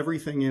would put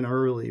everything in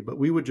early, but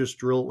we would just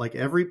drill, like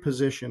every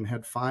position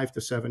had 5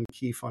 to 7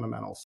 key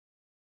fundamentals.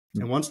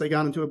 And once they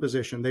got into a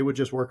position, they would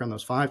just work on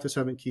those 5 to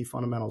 7 key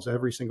fundamentals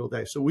every single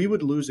day. So we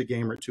would lose a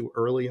game or two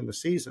early in the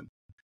season.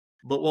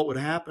 But what would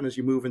happen is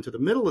you move into the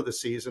middle of the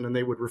season and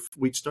it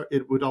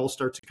would all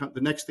start to come.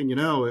 The next thing you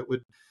know,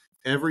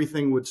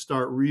 everything would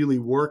start really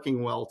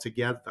working well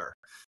together.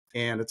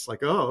 And it's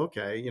like, oh,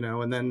 okay,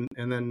 and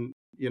then,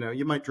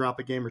 you might drop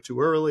a game or two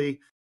early.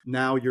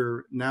 Now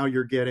you're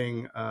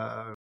getting,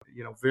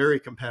 very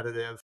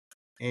competitive,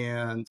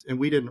 and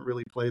we didn't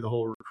really play the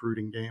whole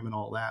recruiting game and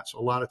all that. So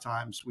a lot of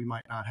times we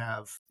might not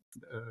have,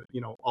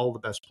 all the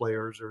best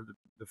players or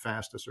the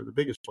fastest or the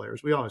biggest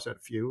players. We always had a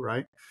few,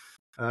 right?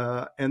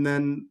 And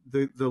then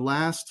the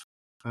last,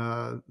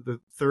 the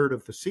third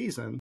of the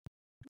season,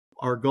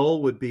 our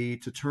goal would be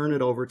to turn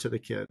it over to the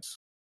kids,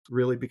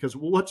 really, because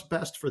what's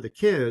best for the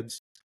kids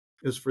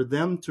is for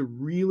them to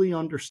really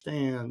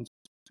understand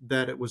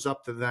that it was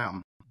up to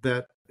them.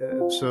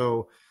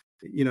 So,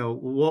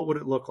 what would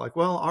it look like?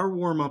 Well, our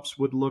warm-ups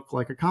would look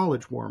like a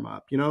college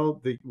warm-up.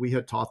 We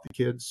had taught the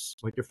kids,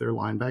 like if they're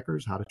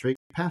linebackers, how to take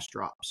pass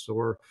drops,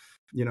 or,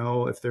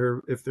 if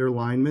they're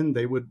linemen,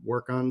 they would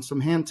work on some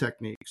hand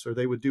techniques, or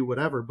they would do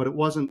whatever. But it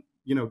wasn't,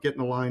 get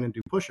in a line and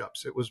do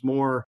push-ups. It was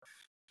more,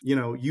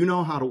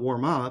 how to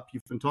warm up.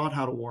 You've been taught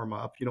how to warm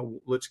up.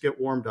 Let's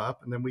get warmed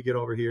up, and then we get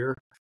over here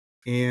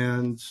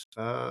and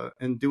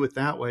do it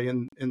that way.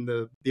 And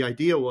the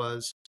idea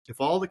was, if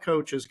all the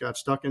coaches got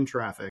stuck in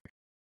traffic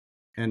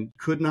and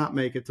could not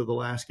make it to the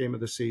last game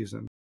of the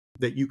season,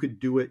 that you could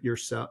do it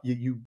yourself.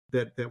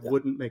 That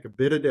wouldn't make a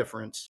bit of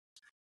difference,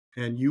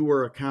 and you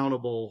were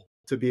accountable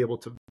to be able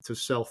to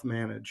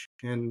self-manage.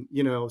 And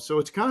so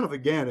it's kind of,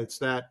 again, it's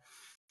that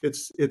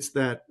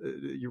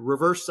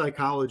reverse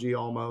psychology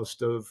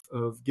almost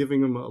of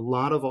giving them a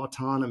lot of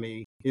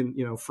autonomy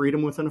in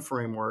freedom within a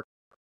framework,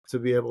 to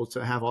be able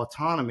to have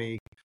autonomy,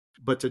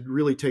 but to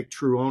really take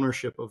true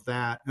ownership of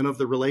that and of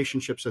the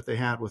relationships that they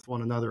had with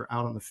one another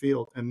out on the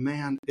field. And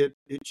man, it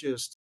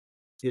just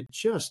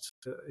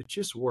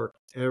worked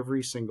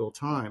every single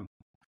time.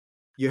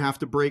 You have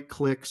to break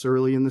cliques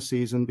early in the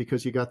season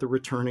because you got the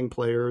returning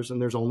players and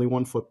there's only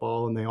one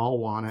football and they all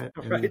want it.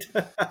 And, right.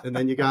 And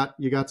then you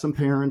got some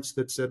parents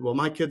that said, well,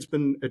 my kid's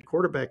been at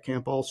quarterback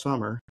camp all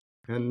summer.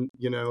 And,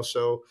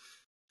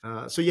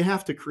 so you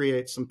have to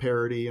create some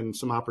parity and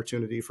some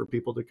opportunity for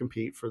people to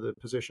compete for the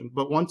position.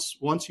 But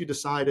once you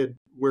decided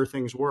where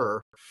things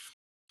were,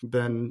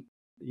 then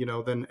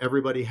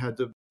everybody had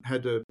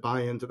to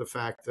buy into the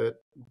fact that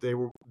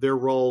their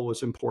role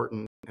was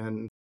important,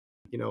 and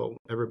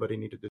everybody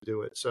needed to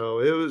do it. So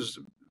it was,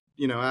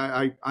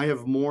 I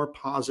have more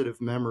positive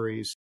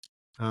memories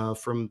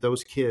from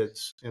those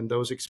kids and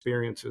those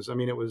experiences. I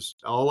mean, it was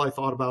all I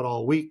thought about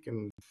all week,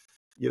 and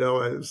it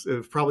was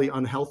probably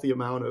unhealthy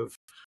amount of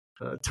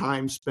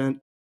time spent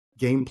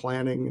game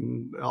planning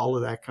and all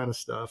of that kind of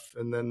stuff.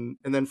 And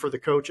then for the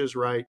coaches,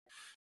 right?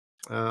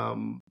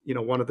 One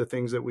of the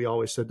things that we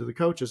always said to the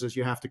coaches is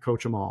you have to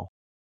coach them all,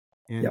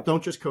 and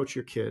don't just coach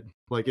your kid.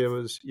 Like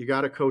you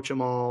got to coach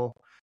them all,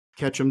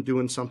 catch them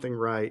doing something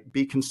right,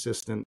 be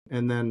consistent,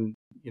 and then,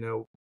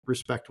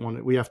 respect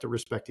one. We have to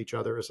respect each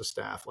other as a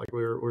staff. Like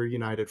we're a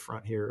united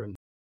front here and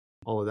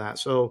all of that.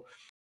 So,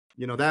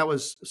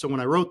 so when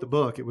I wrote the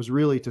book, it was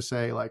really to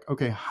say, like,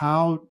 okay,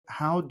 how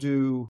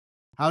do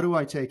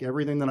I take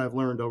everything that I've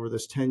learned over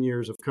this 10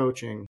 years of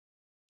coaching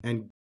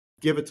and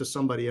give it to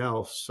somebody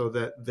else so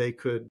that they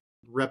could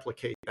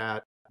replicate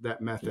that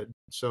method?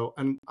 So,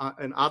 and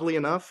oddly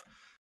enough,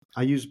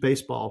 I use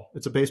baseball.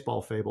 It's a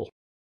baseball fable.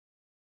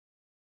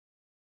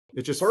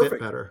 It just fit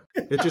better.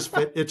 It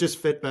just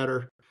fit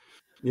better.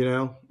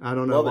 I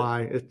don't know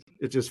why.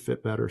 It just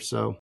fit better.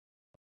 So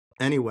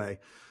anyway,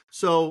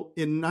 so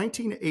in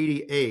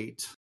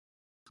 1988,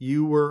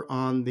 you were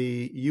on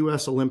the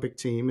U.S. Olympic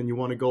team and you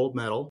won a gold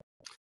medal.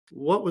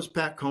 What was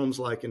Pat Combs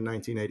like in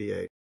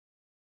 1988?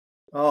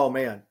 Oh,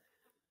 man.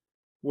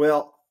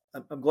 Well,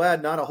 I'm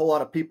glad not a whole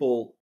lot of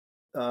people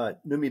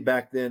knew me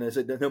back then as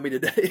they know me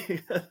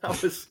today.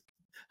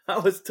 I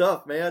was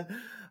tough, man.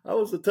 I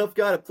was a tough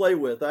guy to play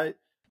with.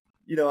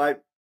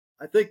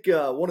 I think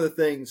one of the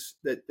things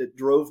that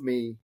drove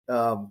me,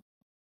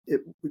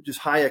 it was just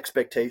high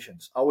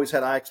expectations. I always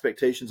had high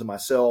expectations of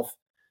myself,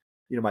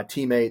 my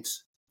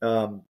teammates.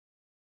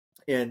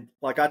 And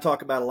like I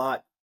talk about a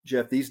lot,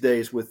 Jeff, these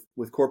days with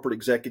corporate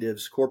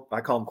executives,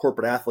 I call them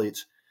corporate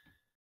athletes.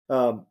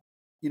 Our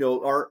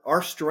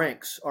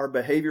strengths, our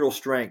behavioral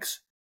strengths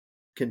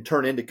can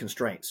turn into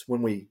constraints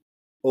when we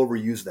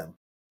overuse them.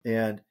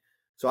 And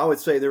so I would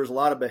say there was a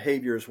lot of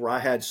behaviors where I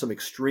had some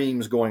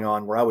extremes going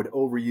on where I would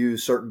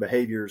overuse certain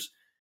behaviors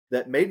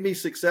that made me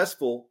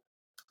successful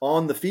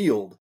on the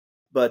field,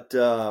 but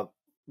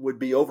would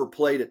be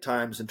overplayed at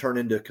times and turn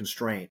into a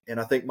constraint. And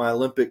I think my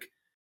Olympic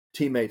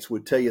teammates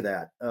would tell you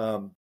that.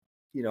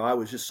 I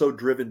was just so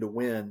driven to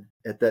win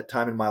at that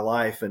time in my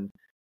life. And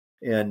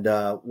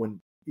when,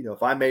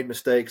 if I made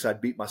mistakes,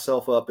 I'd beat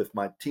myself up. If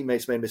my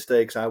teammates made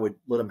mistakes, I would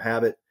let them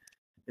have it.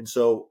 And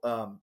so,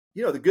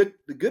 the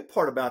good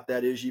part about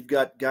that is you've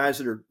got guys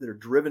that are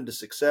driven to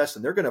success,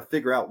 and they're going to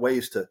figure out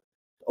ways to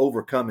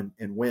overcome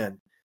and win.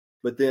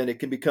 But then it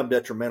can become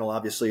detrimental,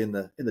 obviously, in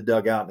the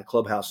dugout in the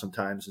clubhouse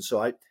sometimes. And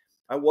so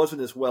I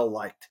wasn't as well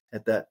liked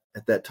at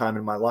that time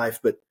in my life,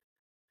 but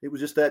it was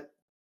just that,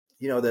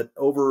 that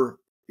over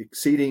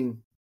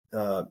exceeding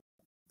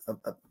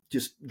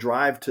just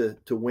drive to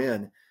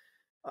win.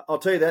 I'll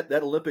tell you that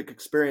Olympic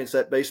experience,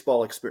 that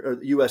baseball experience,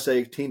 or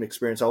USA team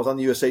experience. I was on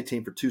the USA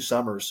team for 2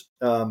 summers.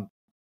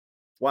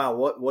 Wow,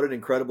 what an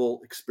incredible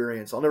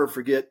experience! I'll never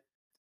forget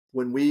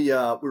when we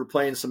were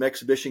playing some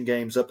exhibition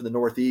games up in the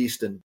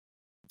Northeast, and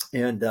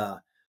the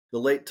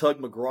late Tug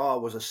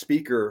McGraw was a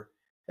speaker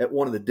at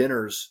one of the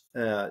dinners,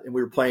 and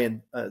we were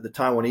playing the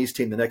Taiwanese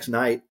team the next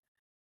night.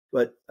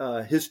 But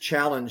his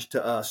challenge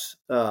to us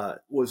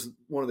was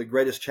one of the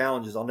greatest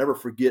challenges. I'll never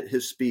forget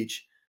his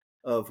speech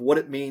of what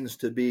it means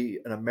to be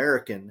an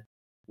American,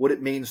 what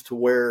it means to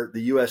wear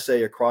the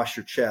USA across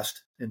your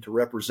chest and to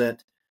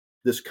represent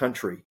this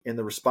country, and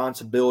the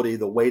responsibility,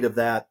 the weight of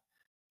that,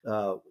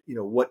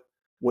 what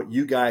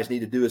you guys need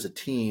to do as a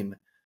team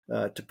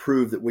to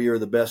prove that we are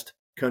the best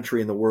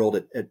country in the world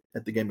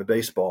at the game of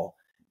baseball.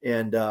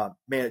 And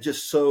man, it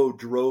just so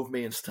drove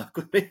me and stuck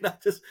with me. And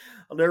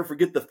I'll never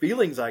forget the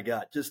feelings I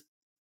got. Just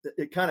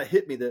it kind of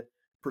hit me, the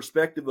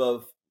perspective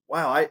of,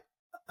 wow,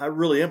 I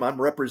really am.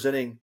 I'm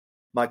representing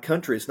my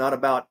country. It's not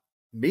about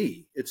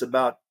me. It's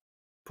about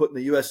putting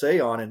the USA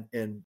on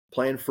and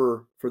playing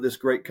for this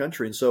great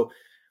country. And so,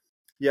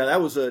 yeah,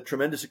 that was a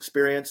tremendous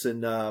experience,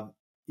 and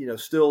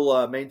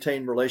still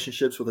maintain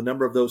relationships with a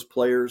number of those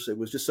players. It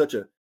was just such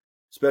a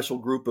special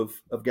group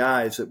of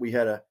guys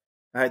that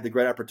I had the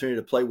great opportunity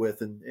to play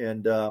with,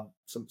 and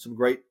some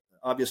great,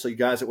 obviously,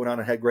 guys that went on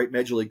and had great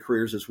major league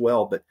careers as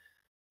well. But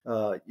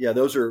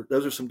those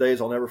are some days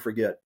I'll never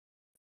forget.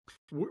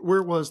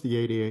 Where was the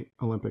 '88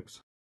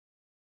 Olympics?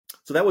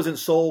 So that was in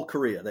Seoul,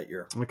 Korea that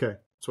year. Okay,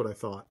 that's what I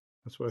thought.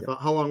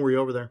 How long were you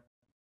over there?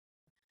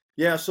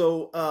 Yeah,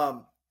 so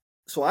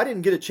I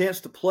didn't get a chance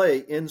to play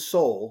in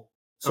Seoul.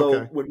 So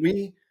okay. When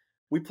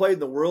we played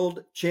the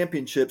World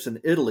Championships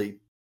in Italy,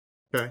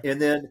 okay. And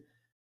then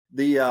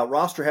the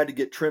roster had to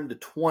get trimmed to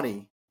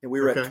 20, and we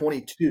were at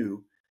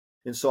 22.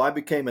 And so I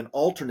became an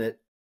alternate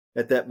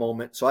at that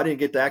moment. So I didn't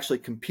get to actually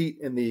compete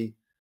in the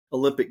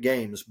Olympic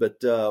Games, but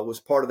was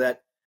part of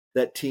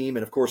that team.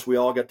 And of course, we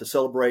all got to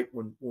celebrate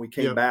when we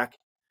came back.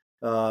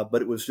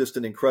 But it was just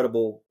an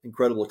incredible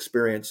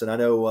experience. And I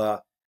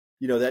know,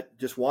 that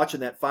just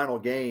watching that final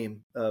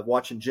game,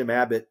 watching Jim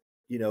Abbott,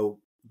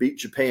 beat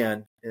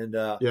Japan. And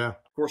of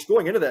course,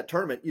 going into that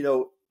tournament,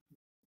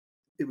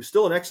 it was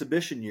still an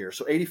exhibition year.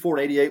 So 84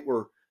 and 88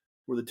 were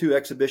the 2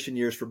 exhibition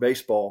years for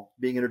baseball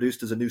being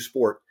introduced as a new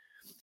sport.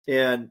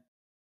 And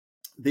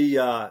we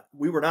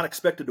were not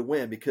expected to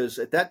win because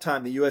at that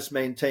time the U.S.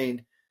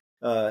 maintained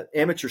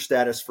amateur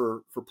status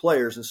for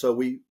players. And so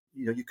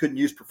you couldn't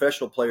use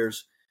professional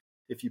players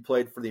if you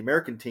played for the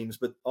American teams,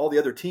 but all the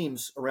other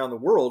teams around the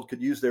world could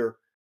use their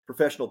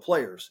professional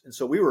players. And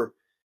so we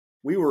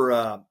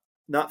were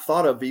not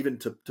thought of even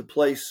to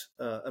place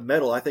a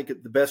medal. I think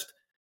the best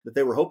that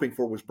they were hoping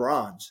for was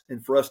bronze.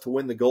 And for us to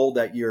win the gold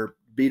that year,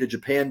 beat a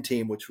Japan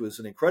team, which was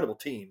an incredible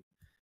team,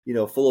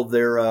 full of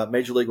their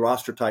major league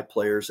roster type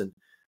players, and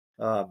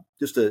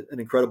just an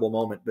incredible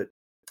moment. But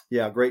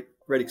yeah, great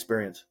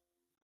experience.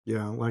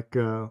 Yeah, like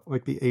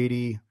the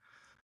 '80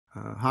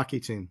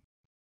 hockey team.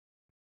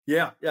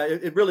 Yeah,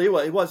 it really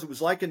was. It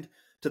was likened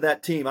to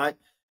that team. I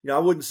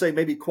wouldn't say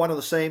maybe quite on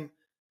the same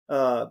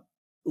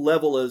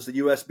level as the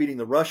U.S. beating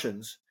the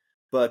Russians,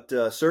 but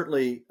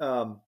certainly,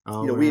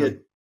 we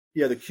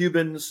had the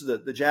Cubans,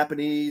 the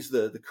Japanese,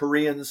 the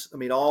Koreans. I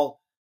mean,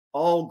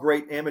 all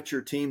great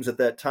amateur teams at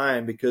that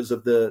time because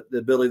of the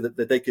ability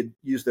that they could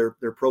use their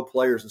pro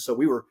players. And so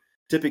we were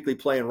typically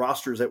playing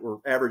rosters that were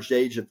average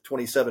age of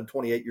 27,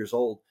 28 years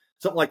old,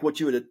 something like what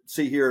you would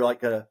see here,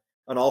 like an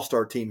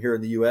all-star team here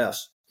in the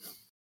U.S.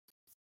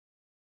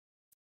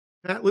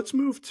 Pat, let's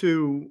move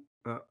to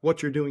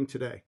what you're doing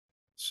today.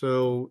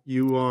 So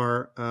you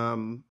are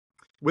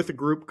with a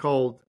group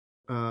called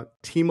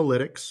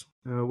Teamalytics,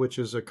 which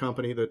is a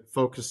company that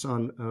focuses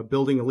on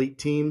building elite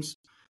teams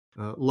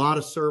A lot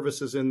of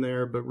services in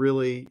there, but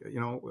really,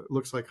 it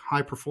looks like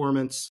high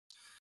performance,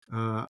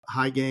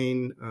 high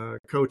gain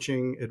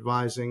coaching,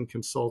 advising,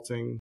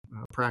 consulting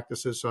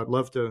practices. So I'd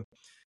love to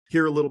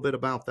hear a little bit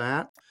about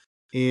that,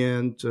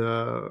 and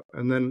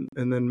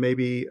then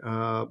maybe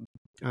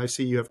I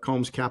see you have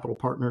Combs Capital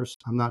Partners.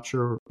 I'm not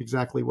sure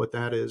exactly what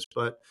that is,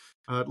 but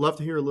I'd love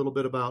to hear a little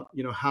bit about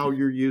how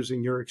you're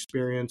using your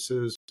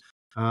experiences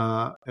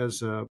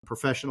as a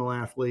professional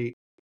athlete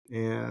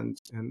and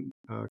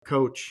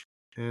coach,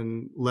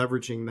 and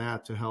leveraging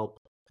that to help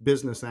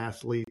business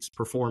athletes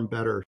perform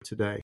better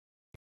today.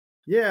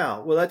 Yeah,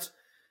 well,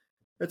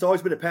 that's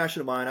always been a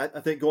passion of mine. I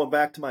think going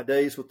back to my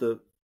days with the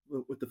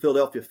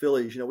Philadelphia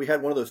Phillies, we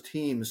had one of those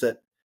teams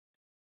that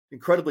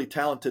incredibly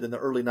talented in the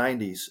early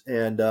 '90s,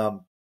 and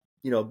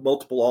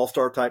multiple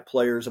all-star type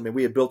players. I mean,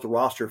 we had built a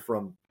roster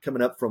from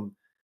coming up from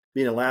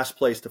being in last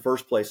place to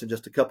first place in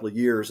just a couple of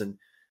years, and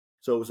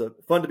so it was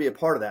fun to be a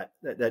part of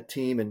that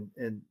team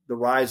and the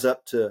rise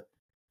up to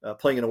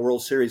playing in a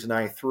World Series in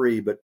 '93.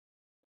 But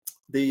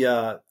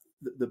the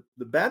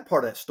bad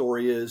part of that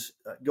story is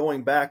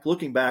looking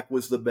back,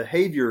 was the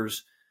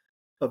behaviors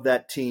of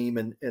that team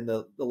and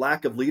the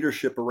lack of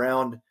leadership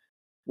around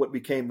what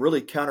became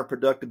really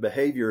counterproductive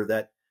behavior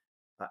that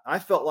I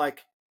felt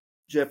like,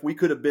 Jeff, we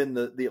could have been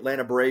the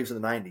Atlanta Braves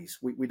in the '90s.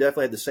 We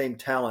definitely had the same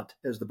talent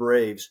as the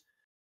Braves,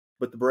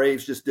 but the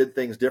Braves just did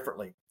things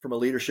differently from a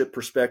leadership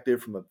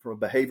perspective, from a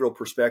behavioral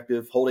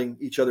perspective, holding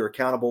each other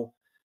accountable.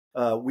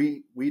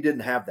 We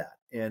didn't have that,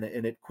 and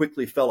it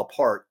quickly fell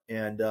apart.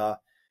 And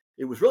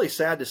it was really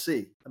sad to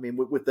see. I mean,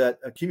 with that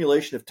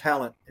accumulation of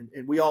talent,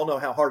 and we all know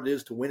how hard it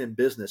is to win in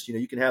business.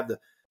 You can have the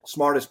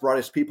smartest,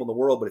 brightest people in the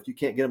world, but if you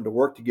can't get them to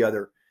work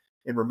together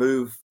and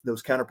remove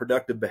those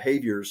counterproductive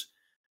behaviors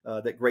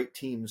that great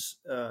teams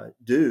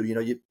do,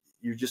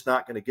 you're just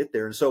not going to get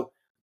there. And so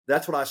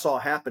that's what I saw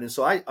happen. And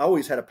so I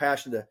always had a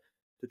passion to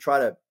try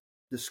to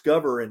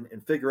discover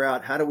and figure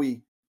out how do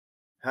we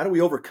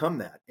overcome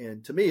that.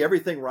 And to me,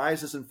 everything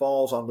rises and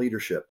falls on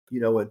leadership,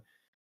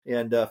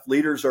 and if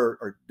leaders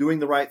are doing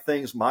the right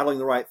things, modeling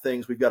the right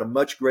things, we've got a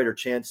much greater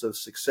chance of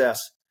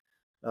success,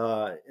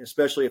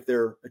 especially if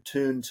they're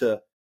attuned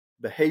to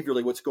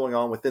behaviorally what's going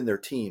on within their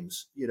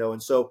teams,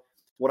 And so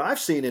what I've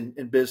seen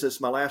in business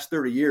my last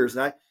 30 years,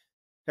 and I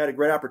had a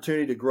great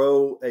opportunity to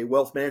grow a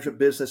wealth management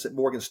business at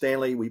Morgan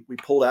Stanley. We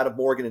pulled out of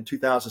Morgan in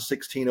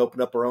 2016,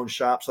 opened up our own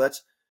shop. So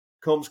that's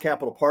Combs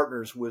Capital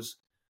Partners was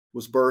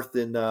birthed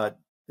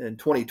in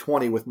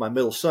 2020 with my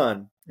middle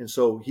son. And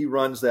so he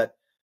runs that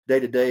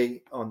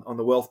day-to-day on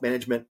the wealth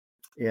management.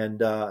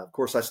 And of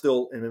course, I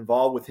still am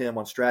involved with him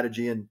on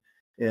strategy and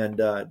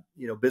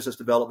business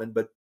development.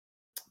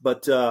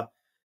 But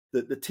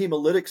the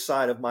teamalytics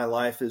side of my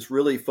life is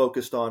really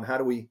focused on how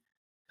do we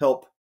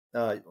help.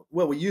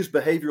 We use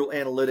behavioral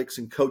analytics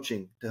and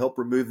coaching to help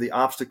remove the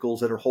obstacles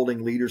that are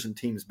holding leaders and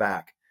teams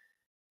back.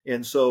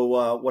 And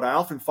so what I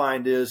often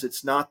find is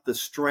it's not the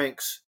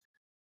strengths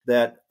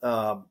that,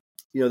 when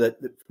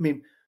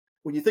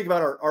you think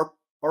about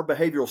our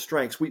behavioral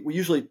strengths, we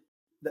usually,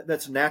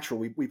 that's natural.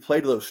 We play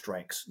to those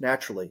strengths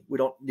naturally. We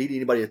don't need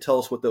anybody to tell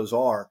us what those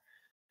are.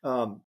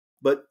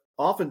 But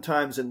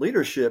oftentimes in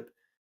leadership,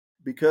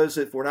 because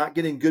if we're not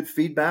getting good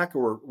feedback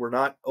or we're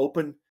not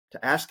open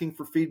to asking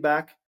for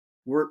feedback,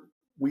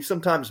 we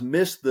sometimes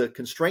miss the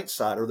constraint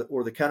side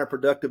or the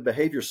counterproductive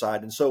behavior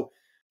side. And so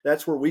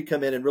that's where we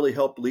come in and really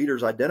help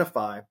leaders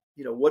identify,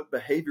 what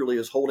behaviorally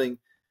is holding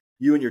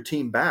you and your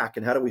team back,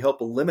 and how do we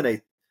help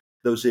eliminate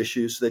those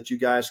issues so that you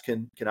guys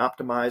can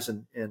optimize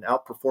and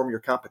outperform your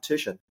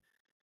competition.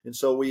 And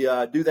so we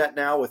do that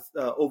now with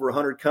over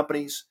 100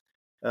 companies.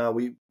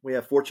 We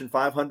have Fortune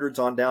 500s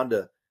on down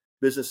to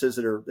businesses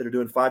that are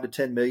doing 5 to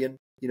 10 million,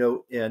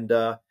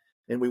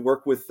 and we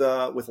work with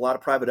a lot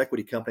of private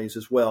equity companies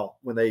as well.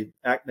 When they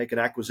make an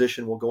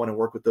acquisition, we'll go in and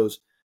work with those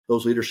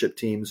leadership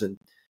teams and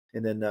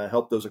then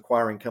help those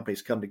acquiring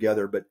companies come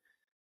together. But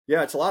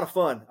yeah, it's a lot of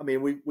fun. I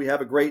mean, we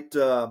have a great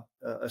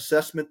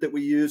assessment that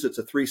we use. It's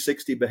a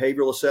 360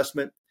 behavioral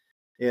assessment.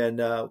 And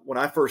when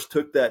I first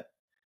took that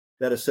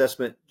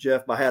assessment,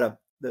 Jeff, I had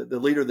the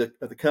leader of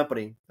the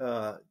company,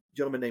 a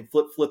gentleman named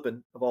Flip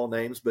Flippin, of all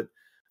names, but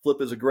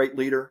Flip is a great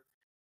leader.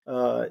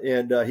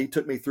 And he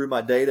took me through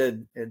my data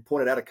and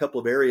pointed out a couple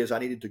of areas I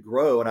needed to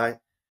grow. And I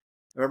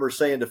remember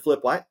saying to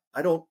Flip,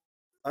 I don't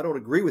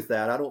agree with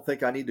that. I don't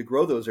think I need to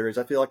grow those areas.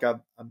 I feel like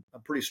I'm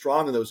pretty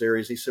strong in those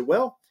areas. He said,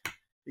 well,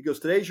 he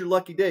goes, today's your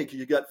lucky day because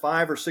you got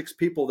 5 or 6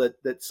 people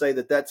that say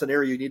that's an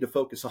area you need to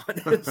focus on.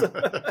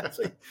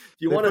 So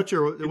you want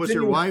to? Was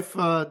your wife?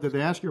 Did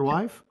they ask your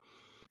wife?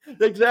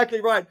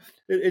 Exactly right,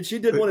 and she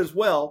did one as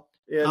well.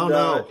 And, oh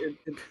no!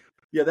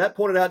 Yeah, that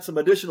pointed out some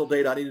additional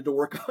data I needed to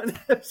work on.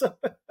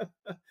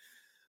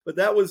 But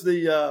that was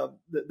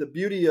the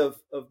beauty of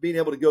being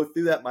able to go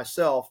through that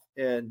myself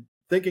and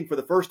thinking for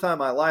the first time in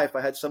my life,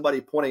 I had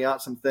somebody pointing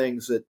out some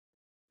things that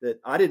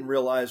I didn't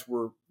realize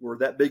were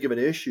that big of an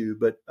issue,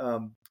 but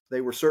they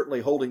were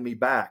certainly holding me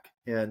back.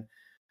 And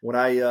when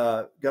I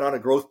got on a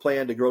growth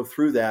plan to grow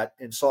through that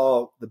and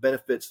saw the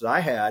benefits that I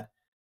had,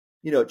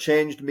 it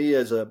changed me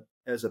as a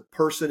as a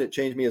person. It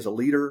changed me as a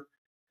leader,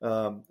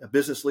 a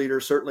business leader.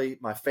 Certainly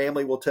my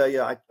family will tell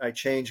you I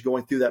changed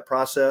going through that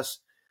process.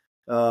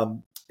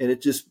 And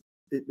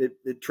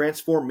it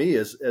transformed me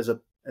as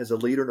a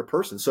leader and a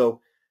person.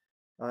 So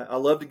I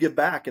love to give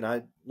back, and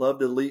I love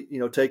to lead,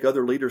 take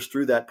other leaders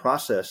through that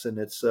process. And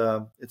it's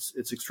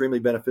extremely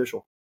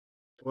beneficial.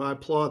 Well, I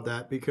applaud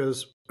that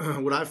because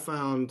what I've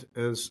found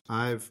as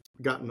I've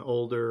gotten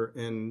older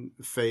and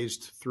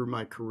phased through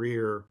my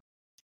career,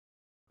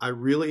 I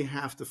really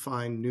have to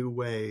find new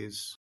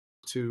ways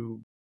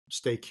to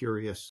stay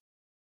curious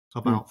Mm.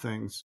 about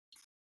things.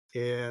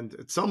 And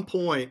at some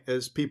point,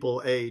 as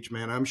people age,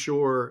 man, I'm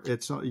sure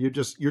you're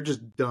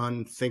just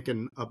done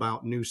thinking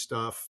about new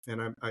stuff.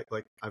 And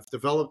I've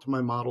developed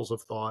my models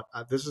of thought.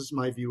 This is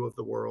my view of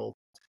the world.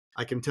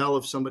 I can tell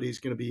if somebody's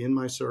going to be in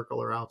my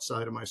circle or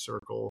outside of my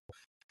circle.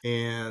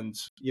 And,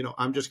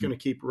 I'm just going to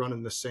keep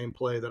running the same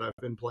play that I've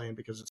been playing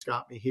because it's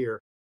got me here.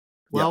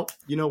 Yeah, Well,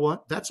 you know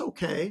what? That's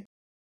okay.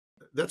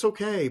 That's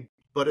okay.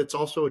 But it's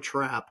also a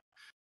trap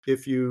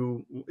if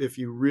you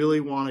really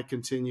want to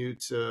continue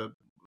to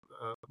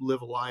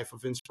live a life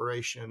of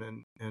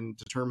inspiration and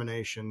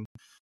determination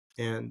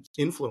and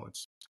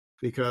influence,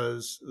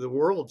 because the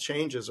world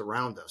changes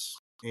around us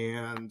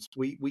and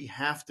we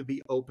have to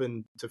be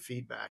open to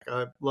feedback.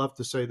 I love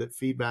to say that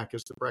feedback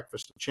is the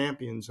breakfast of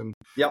champions, and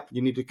yep,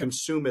 you need to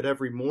consume it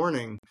every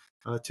morning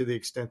to the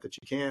extent that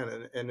you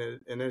can.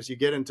 And as you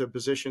get into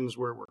positions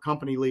where we're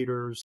company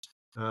leaders,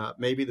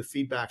 maybe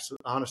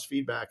honest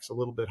feedback's a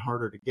little bit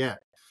harder to get.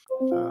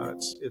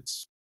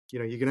 It's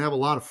you can have a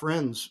lot of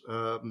friends,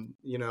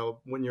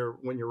 when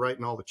you're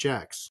writing all the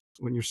checks,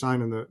 when you're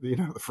signing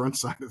the front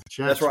side of the that's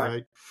checks, right.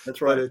 right? That's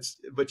But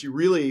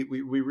right.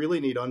 we really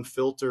need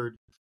unfiltered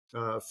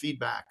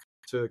feedback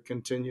to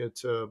continue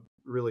to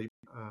really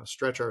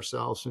stretch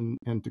ourselves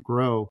and to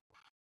grow.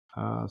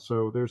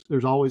 So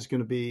there's always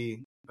going to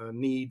be a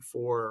need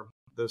for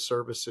the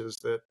services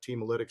that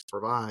Teamalytics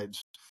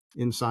provides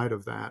inside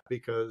of that,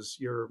 because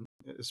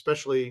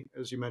especially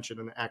as you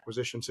mentioned, an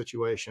acquisition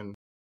situation,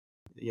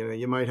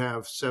 you might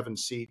have 7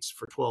 seats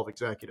for 12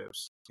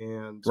 executives,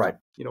 and Right.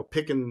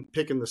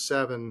 picking the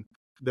 7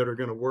 that are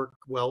going to work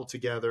well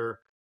together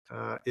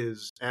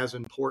is as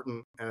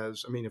important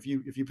as, I mean, if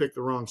you pick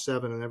the wrong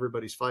 7 and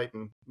everybody's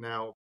fighting,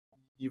 now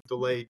you've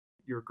delayed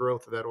your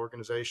growth of that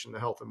organization, the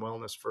health and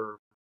wellness, for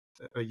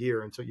a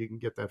year until you can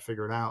get that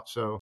figured out.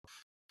 So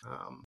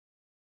um,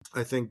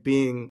 I think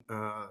being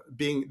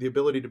the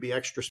ability to be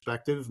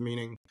extrospective,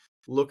 meaning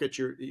look at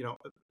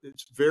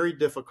it's very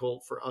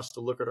difficult for us to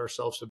look at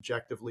ourselves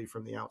objectively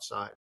from the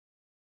outside.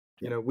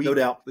 Yep. No We,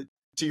 doubt.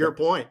 to your Yep.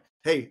 point,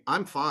 hey,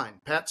 I'm fine.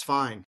 Pat's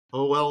fine.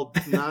 Oh, well,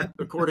 not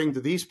according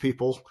to these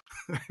people.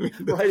 I mean,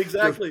 Right. you're,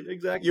 Exactly.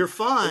 Exactly. you're And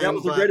that fine,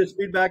 was the but greatest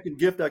feedback and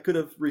gift I could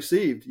have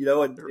received,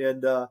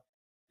 and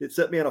it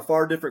set me on a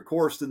far different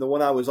course than the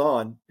one I was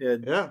on.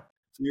 And yeah,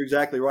 so you're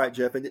exactly right,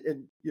 Jeff.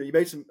 And you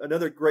made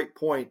another great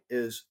point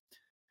is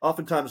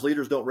oftentimes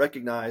leaders don't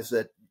recognize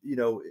that,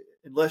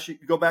 unless you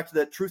go back to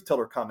that truth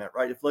teller comment,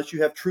 right? Unless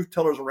you have truth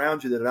tellers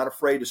around you that are not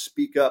afraid to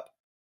speak up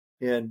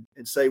and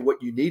say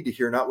what you need to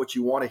hear, not what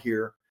you want to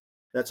hear,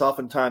 that's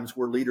oftentimes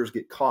where leaders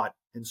get caught.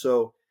 And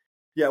so,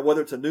 yeah,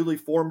 whether it's a newly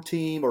formed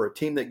team or a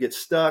team that gets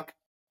stuck,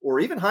 or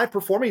even high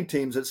performing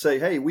teams that say,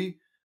 hey, we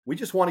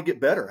just want to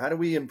get better. How do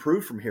we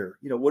improve from here?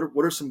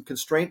 What are some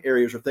constraint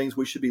areas or things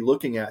we should be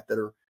looking at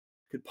that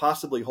could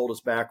possibly hold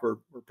us back or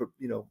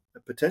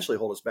potentially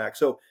hold us back?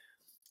 So,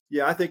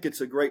 yeah, I think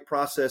it's a great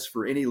process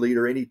for any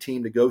leader, any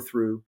team to go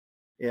through.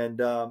 And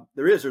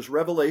there's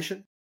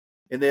revelation.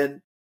 And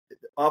then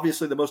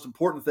obviously the most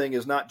important thing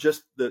is not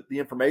just the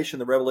information,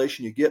 the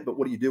revelation you get, but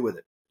what do you do with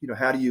it?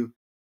 How do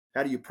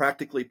you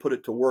practically put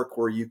it to work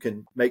where you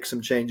can make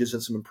some changes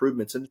and some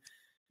improvements? And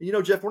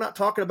Jeff, we're not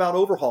talking about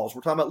overhauls.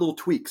 We're talking about little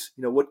tweaks.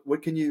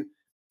 What can you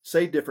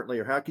say differently,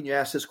 or how can you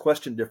ask this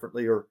question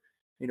differently, or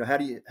how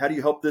do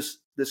you help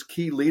this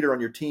key leader on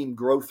your team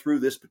grow through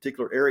this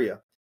particular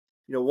area?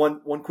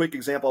 One quick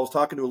example. I was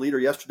talking to a leader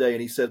yesterday,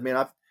 and he said, "Man,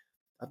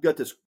 I've got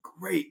this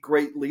great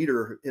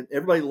leader, and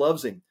everybody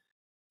loves him,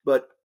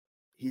 but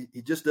he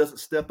just doesn't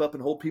step up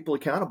and hold people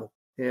accountable."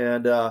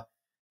 And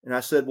I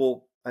said,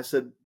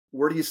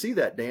 where do you see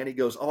that, Dan? He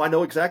goes, "Oh, I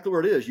know exactly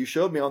where it is. You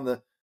showed me on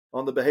the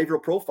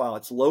behavioral profile.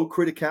 It's low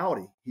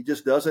criticality. He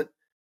just doesn't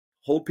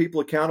hold people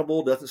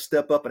accountable, doesn't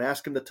step up and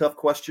ask them the tough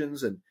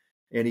questions, and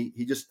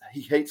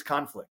he hates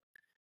conflict."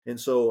 And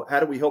so, how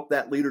do we help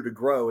that leader to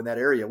grow in that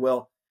area?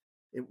 Well,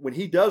 when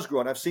he does grow,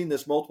 and I've seen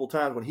this multiple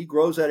times, when he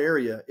grows that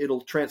area,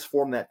 it'll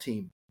transform that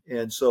team.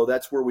 And so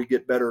that's where we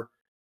get better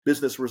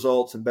business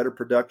results and better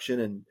production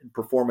and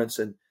performance.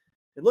 And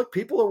look,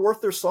 people are worth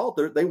their salt.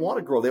 They want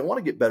to grow. They want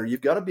to get better. You've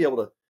got to be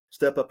able to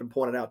step up and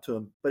point it out to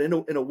them, but in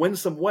a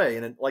winsome way.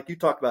 And like you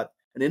talked about,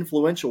 an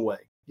influential way,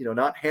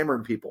 not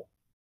hammering people.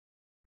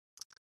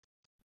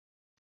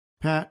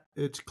 Pat,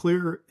 it's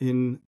clear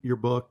in your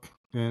book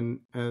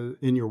and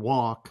in your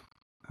walk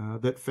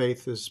that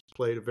faith has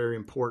played a very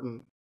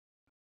important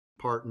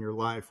part in your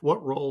life.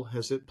 What role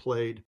has it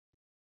played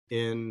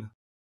in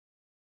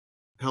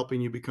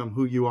helping you become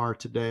who you are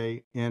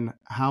today? And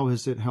how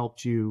has it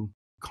helped you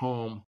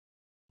calm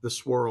the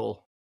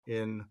swirl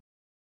in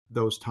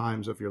those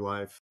times of your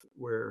life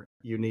where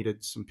you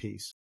needed some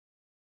peace?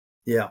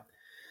 Yeah.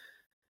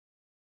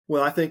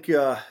 Well, I think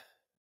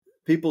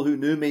people who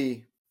knew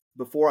me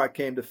before I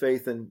came to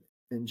faith in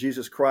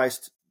Jesus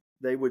Christ,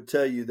 they would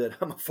tell you that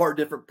I'm a far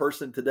different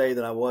person today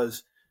than I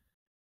was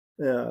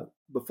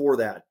before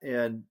that.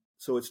 And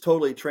so it's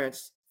totally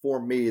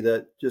transformed me,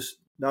 that just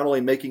not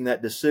only making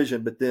that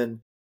decision, but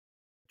then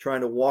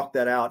trying to walk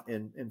that out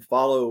and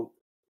follow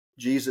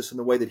Jesus in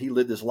the way that he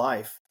lived his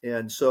life.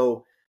 And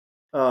so,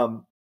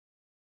 um,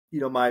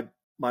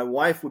 my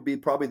wife would be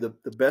probably the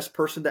best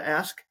person to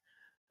ask,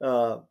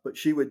 but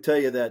she would tell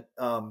you that,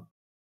 I'm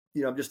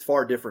just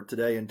far different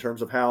today in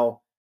terms of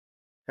how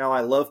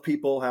I love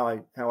people, how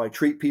I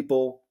treat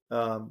people.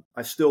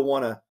 I still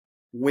want to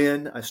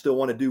win. I still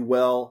want to do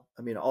well.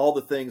 I mean, all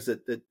the things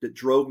that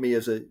drove me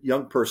as a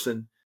young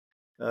person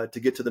to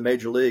get to the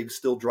major leagues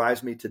still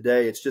drives me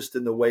today. It's just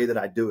in the way that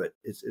I do it.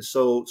 It's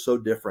so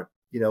different,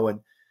 and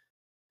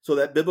so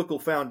that biblical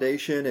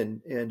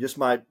foundation and just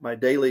my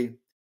daily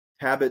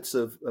habits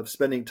of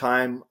spending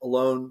time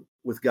alone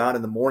with God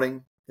in the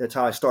morning. That's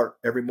how I start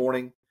every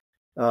morning.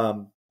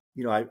 Um,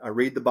 I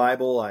read the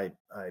Bible. I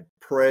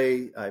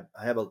pray. I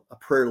have a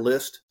prayer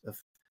list of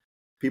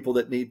people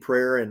that need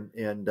prayer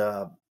and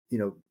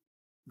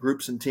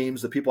groups and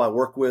teams, the people I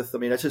work with. I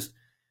mean, it's just,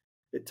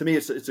 to me,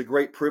 it's a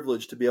great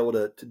privilege to be able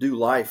to do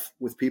life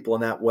with people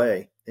in that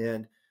way.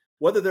 And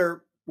whether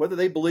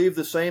they believe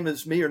the same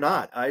as me or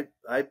not, I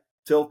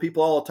tell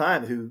people all the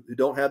time who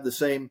don't have the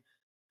same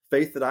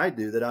faith that I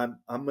do, that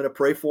I'm going to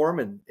pray for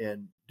them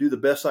and do the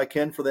best I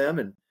can for them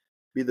and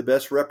be the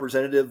best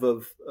representative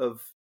of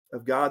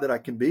God that I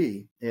can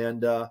be.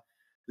 And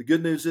the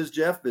good news is,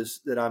 Jeff,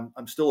 is that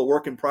I'm still a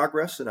work in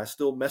progress, and I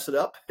still mess it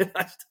up, and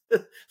I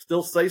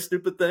still say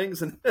stupid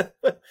things. And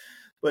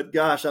but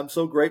gosh, I'm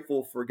so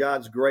grateful for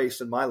God's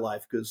grace in my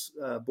life, because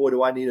boy,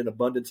 do I need an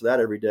abundance of that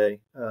every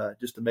day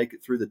just to make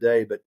it through the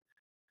day. But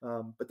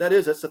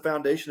that's the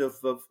foundation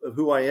of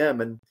who I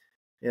am, and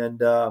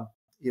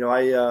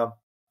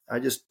I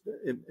just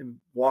am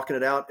walking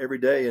it out every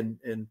day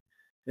in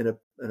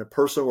a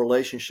personal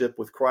relationship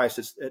with Christ.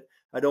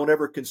 I don't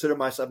ever consider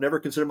myself. I've never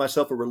considered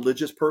myself a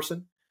religious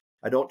person.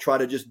 I don't try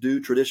to just do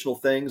traditional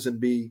things and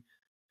be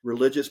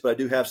religious, but I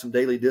do have some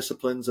daily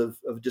disciplines of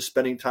just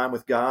spending time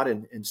with God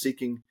and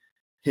seeking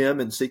Him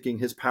and seeking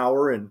His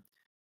power and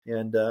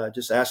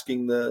just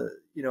asking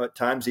at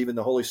times even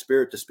the Holy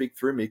Spirit to speak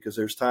through me, because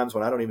there's times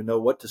when I don't even know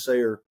what to say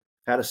or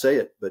how to say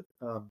it. But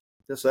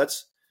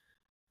that's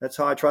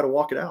how I try to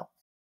walk it out.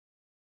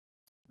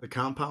 The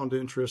compound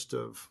interest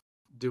of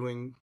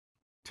doing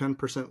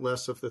 10%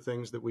 less of the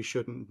things that we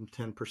shouldn't and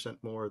 10%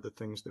 more of the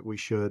things that we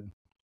should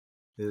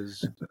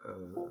is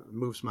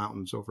moves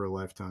mountains over a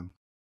lifetime.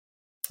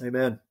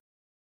 Amen.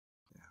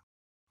 Yeah.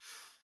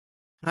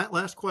 That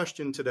last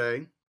question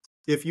today: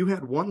 if you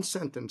had one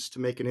sentence to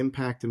make an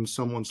impact in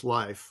someone's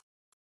life,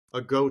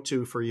 a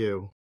go-to for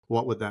you,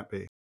 what would that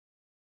be?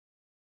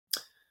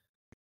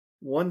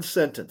 One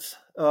sentence.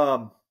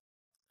 I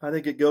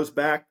think it goes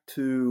back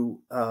to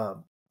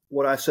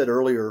what I said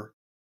earlier,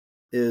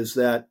 is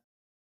that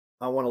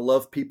I want to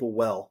love people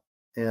well.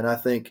 And I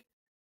think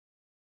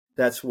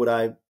that's what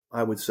I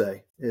would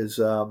say is,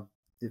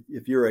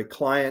 if you're a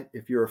client,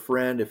 if you're a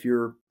friend, if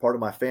you're part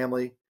of my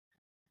family,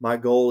 my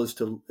goal is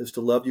to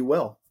love you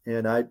well.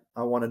 And I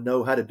want to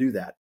know how to do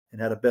that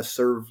and how to best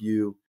serve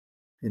you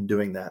in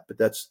doing that. But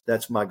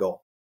that's my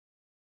goal.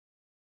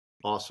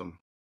 Awesome.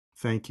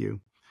 Thank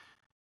you.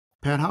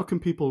 Pat, how can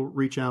people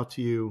reach out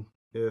to you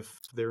if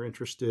they're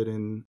interested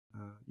in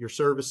your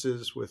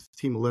services with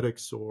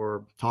Teamalytics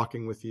or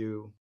talking with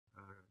you,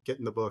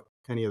 getting the book,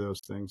 any of those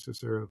things? Is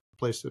there a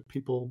place that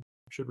people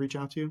should reach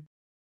out to you?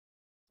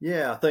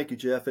 Yeah, thank you,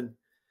 Jeff. And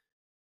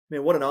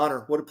man, what an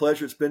honor, what a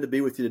pleasure it's been to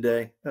be with you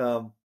today.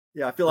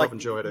 I feel like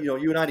Enjoyed it.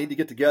 you and I need to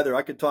get together.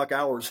 I could talk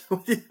hours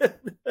with you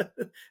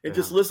and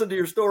just listen to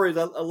your stories.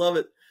 I love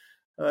it.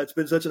 It's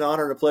been such an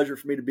honor and a pleasure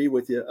for me to be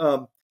with you.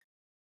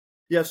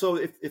 So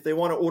if they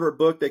want to order a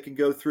book, they can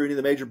go through any of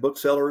the major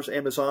booksellers,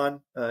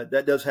 Amazon.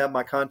 That does have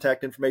my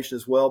contact information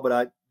as well, but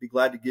I'd be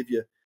glad to give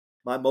you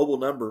my mobile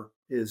number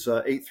is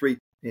 83,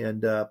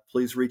 and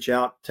please reach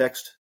out,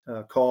 text,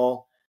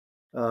 call.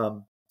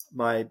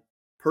 My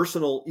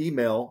personal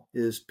email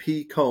is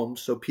pcombs,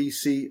 so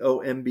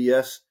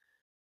PCOMBS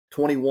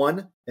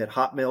 21 at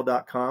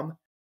hotmail.com.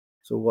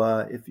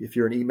 So if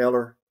you're an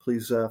emailer,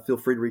 please feel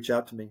free to reach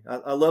out to me.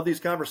 I love these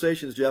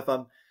conversations, Jeff.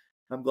 I'm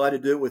glad to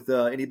do it with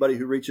anybody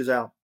who reaches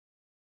out.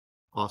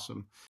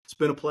 Awesome. It's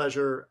been a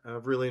pleasure.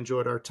 I've really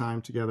enjoyed our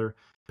time together.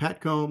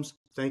 Pat Combs,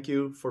 thank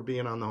you for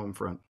being on the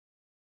Homefront.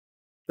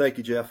 Thank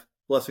you, Jeff.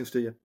 Blessings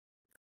to you.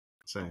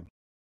 Same.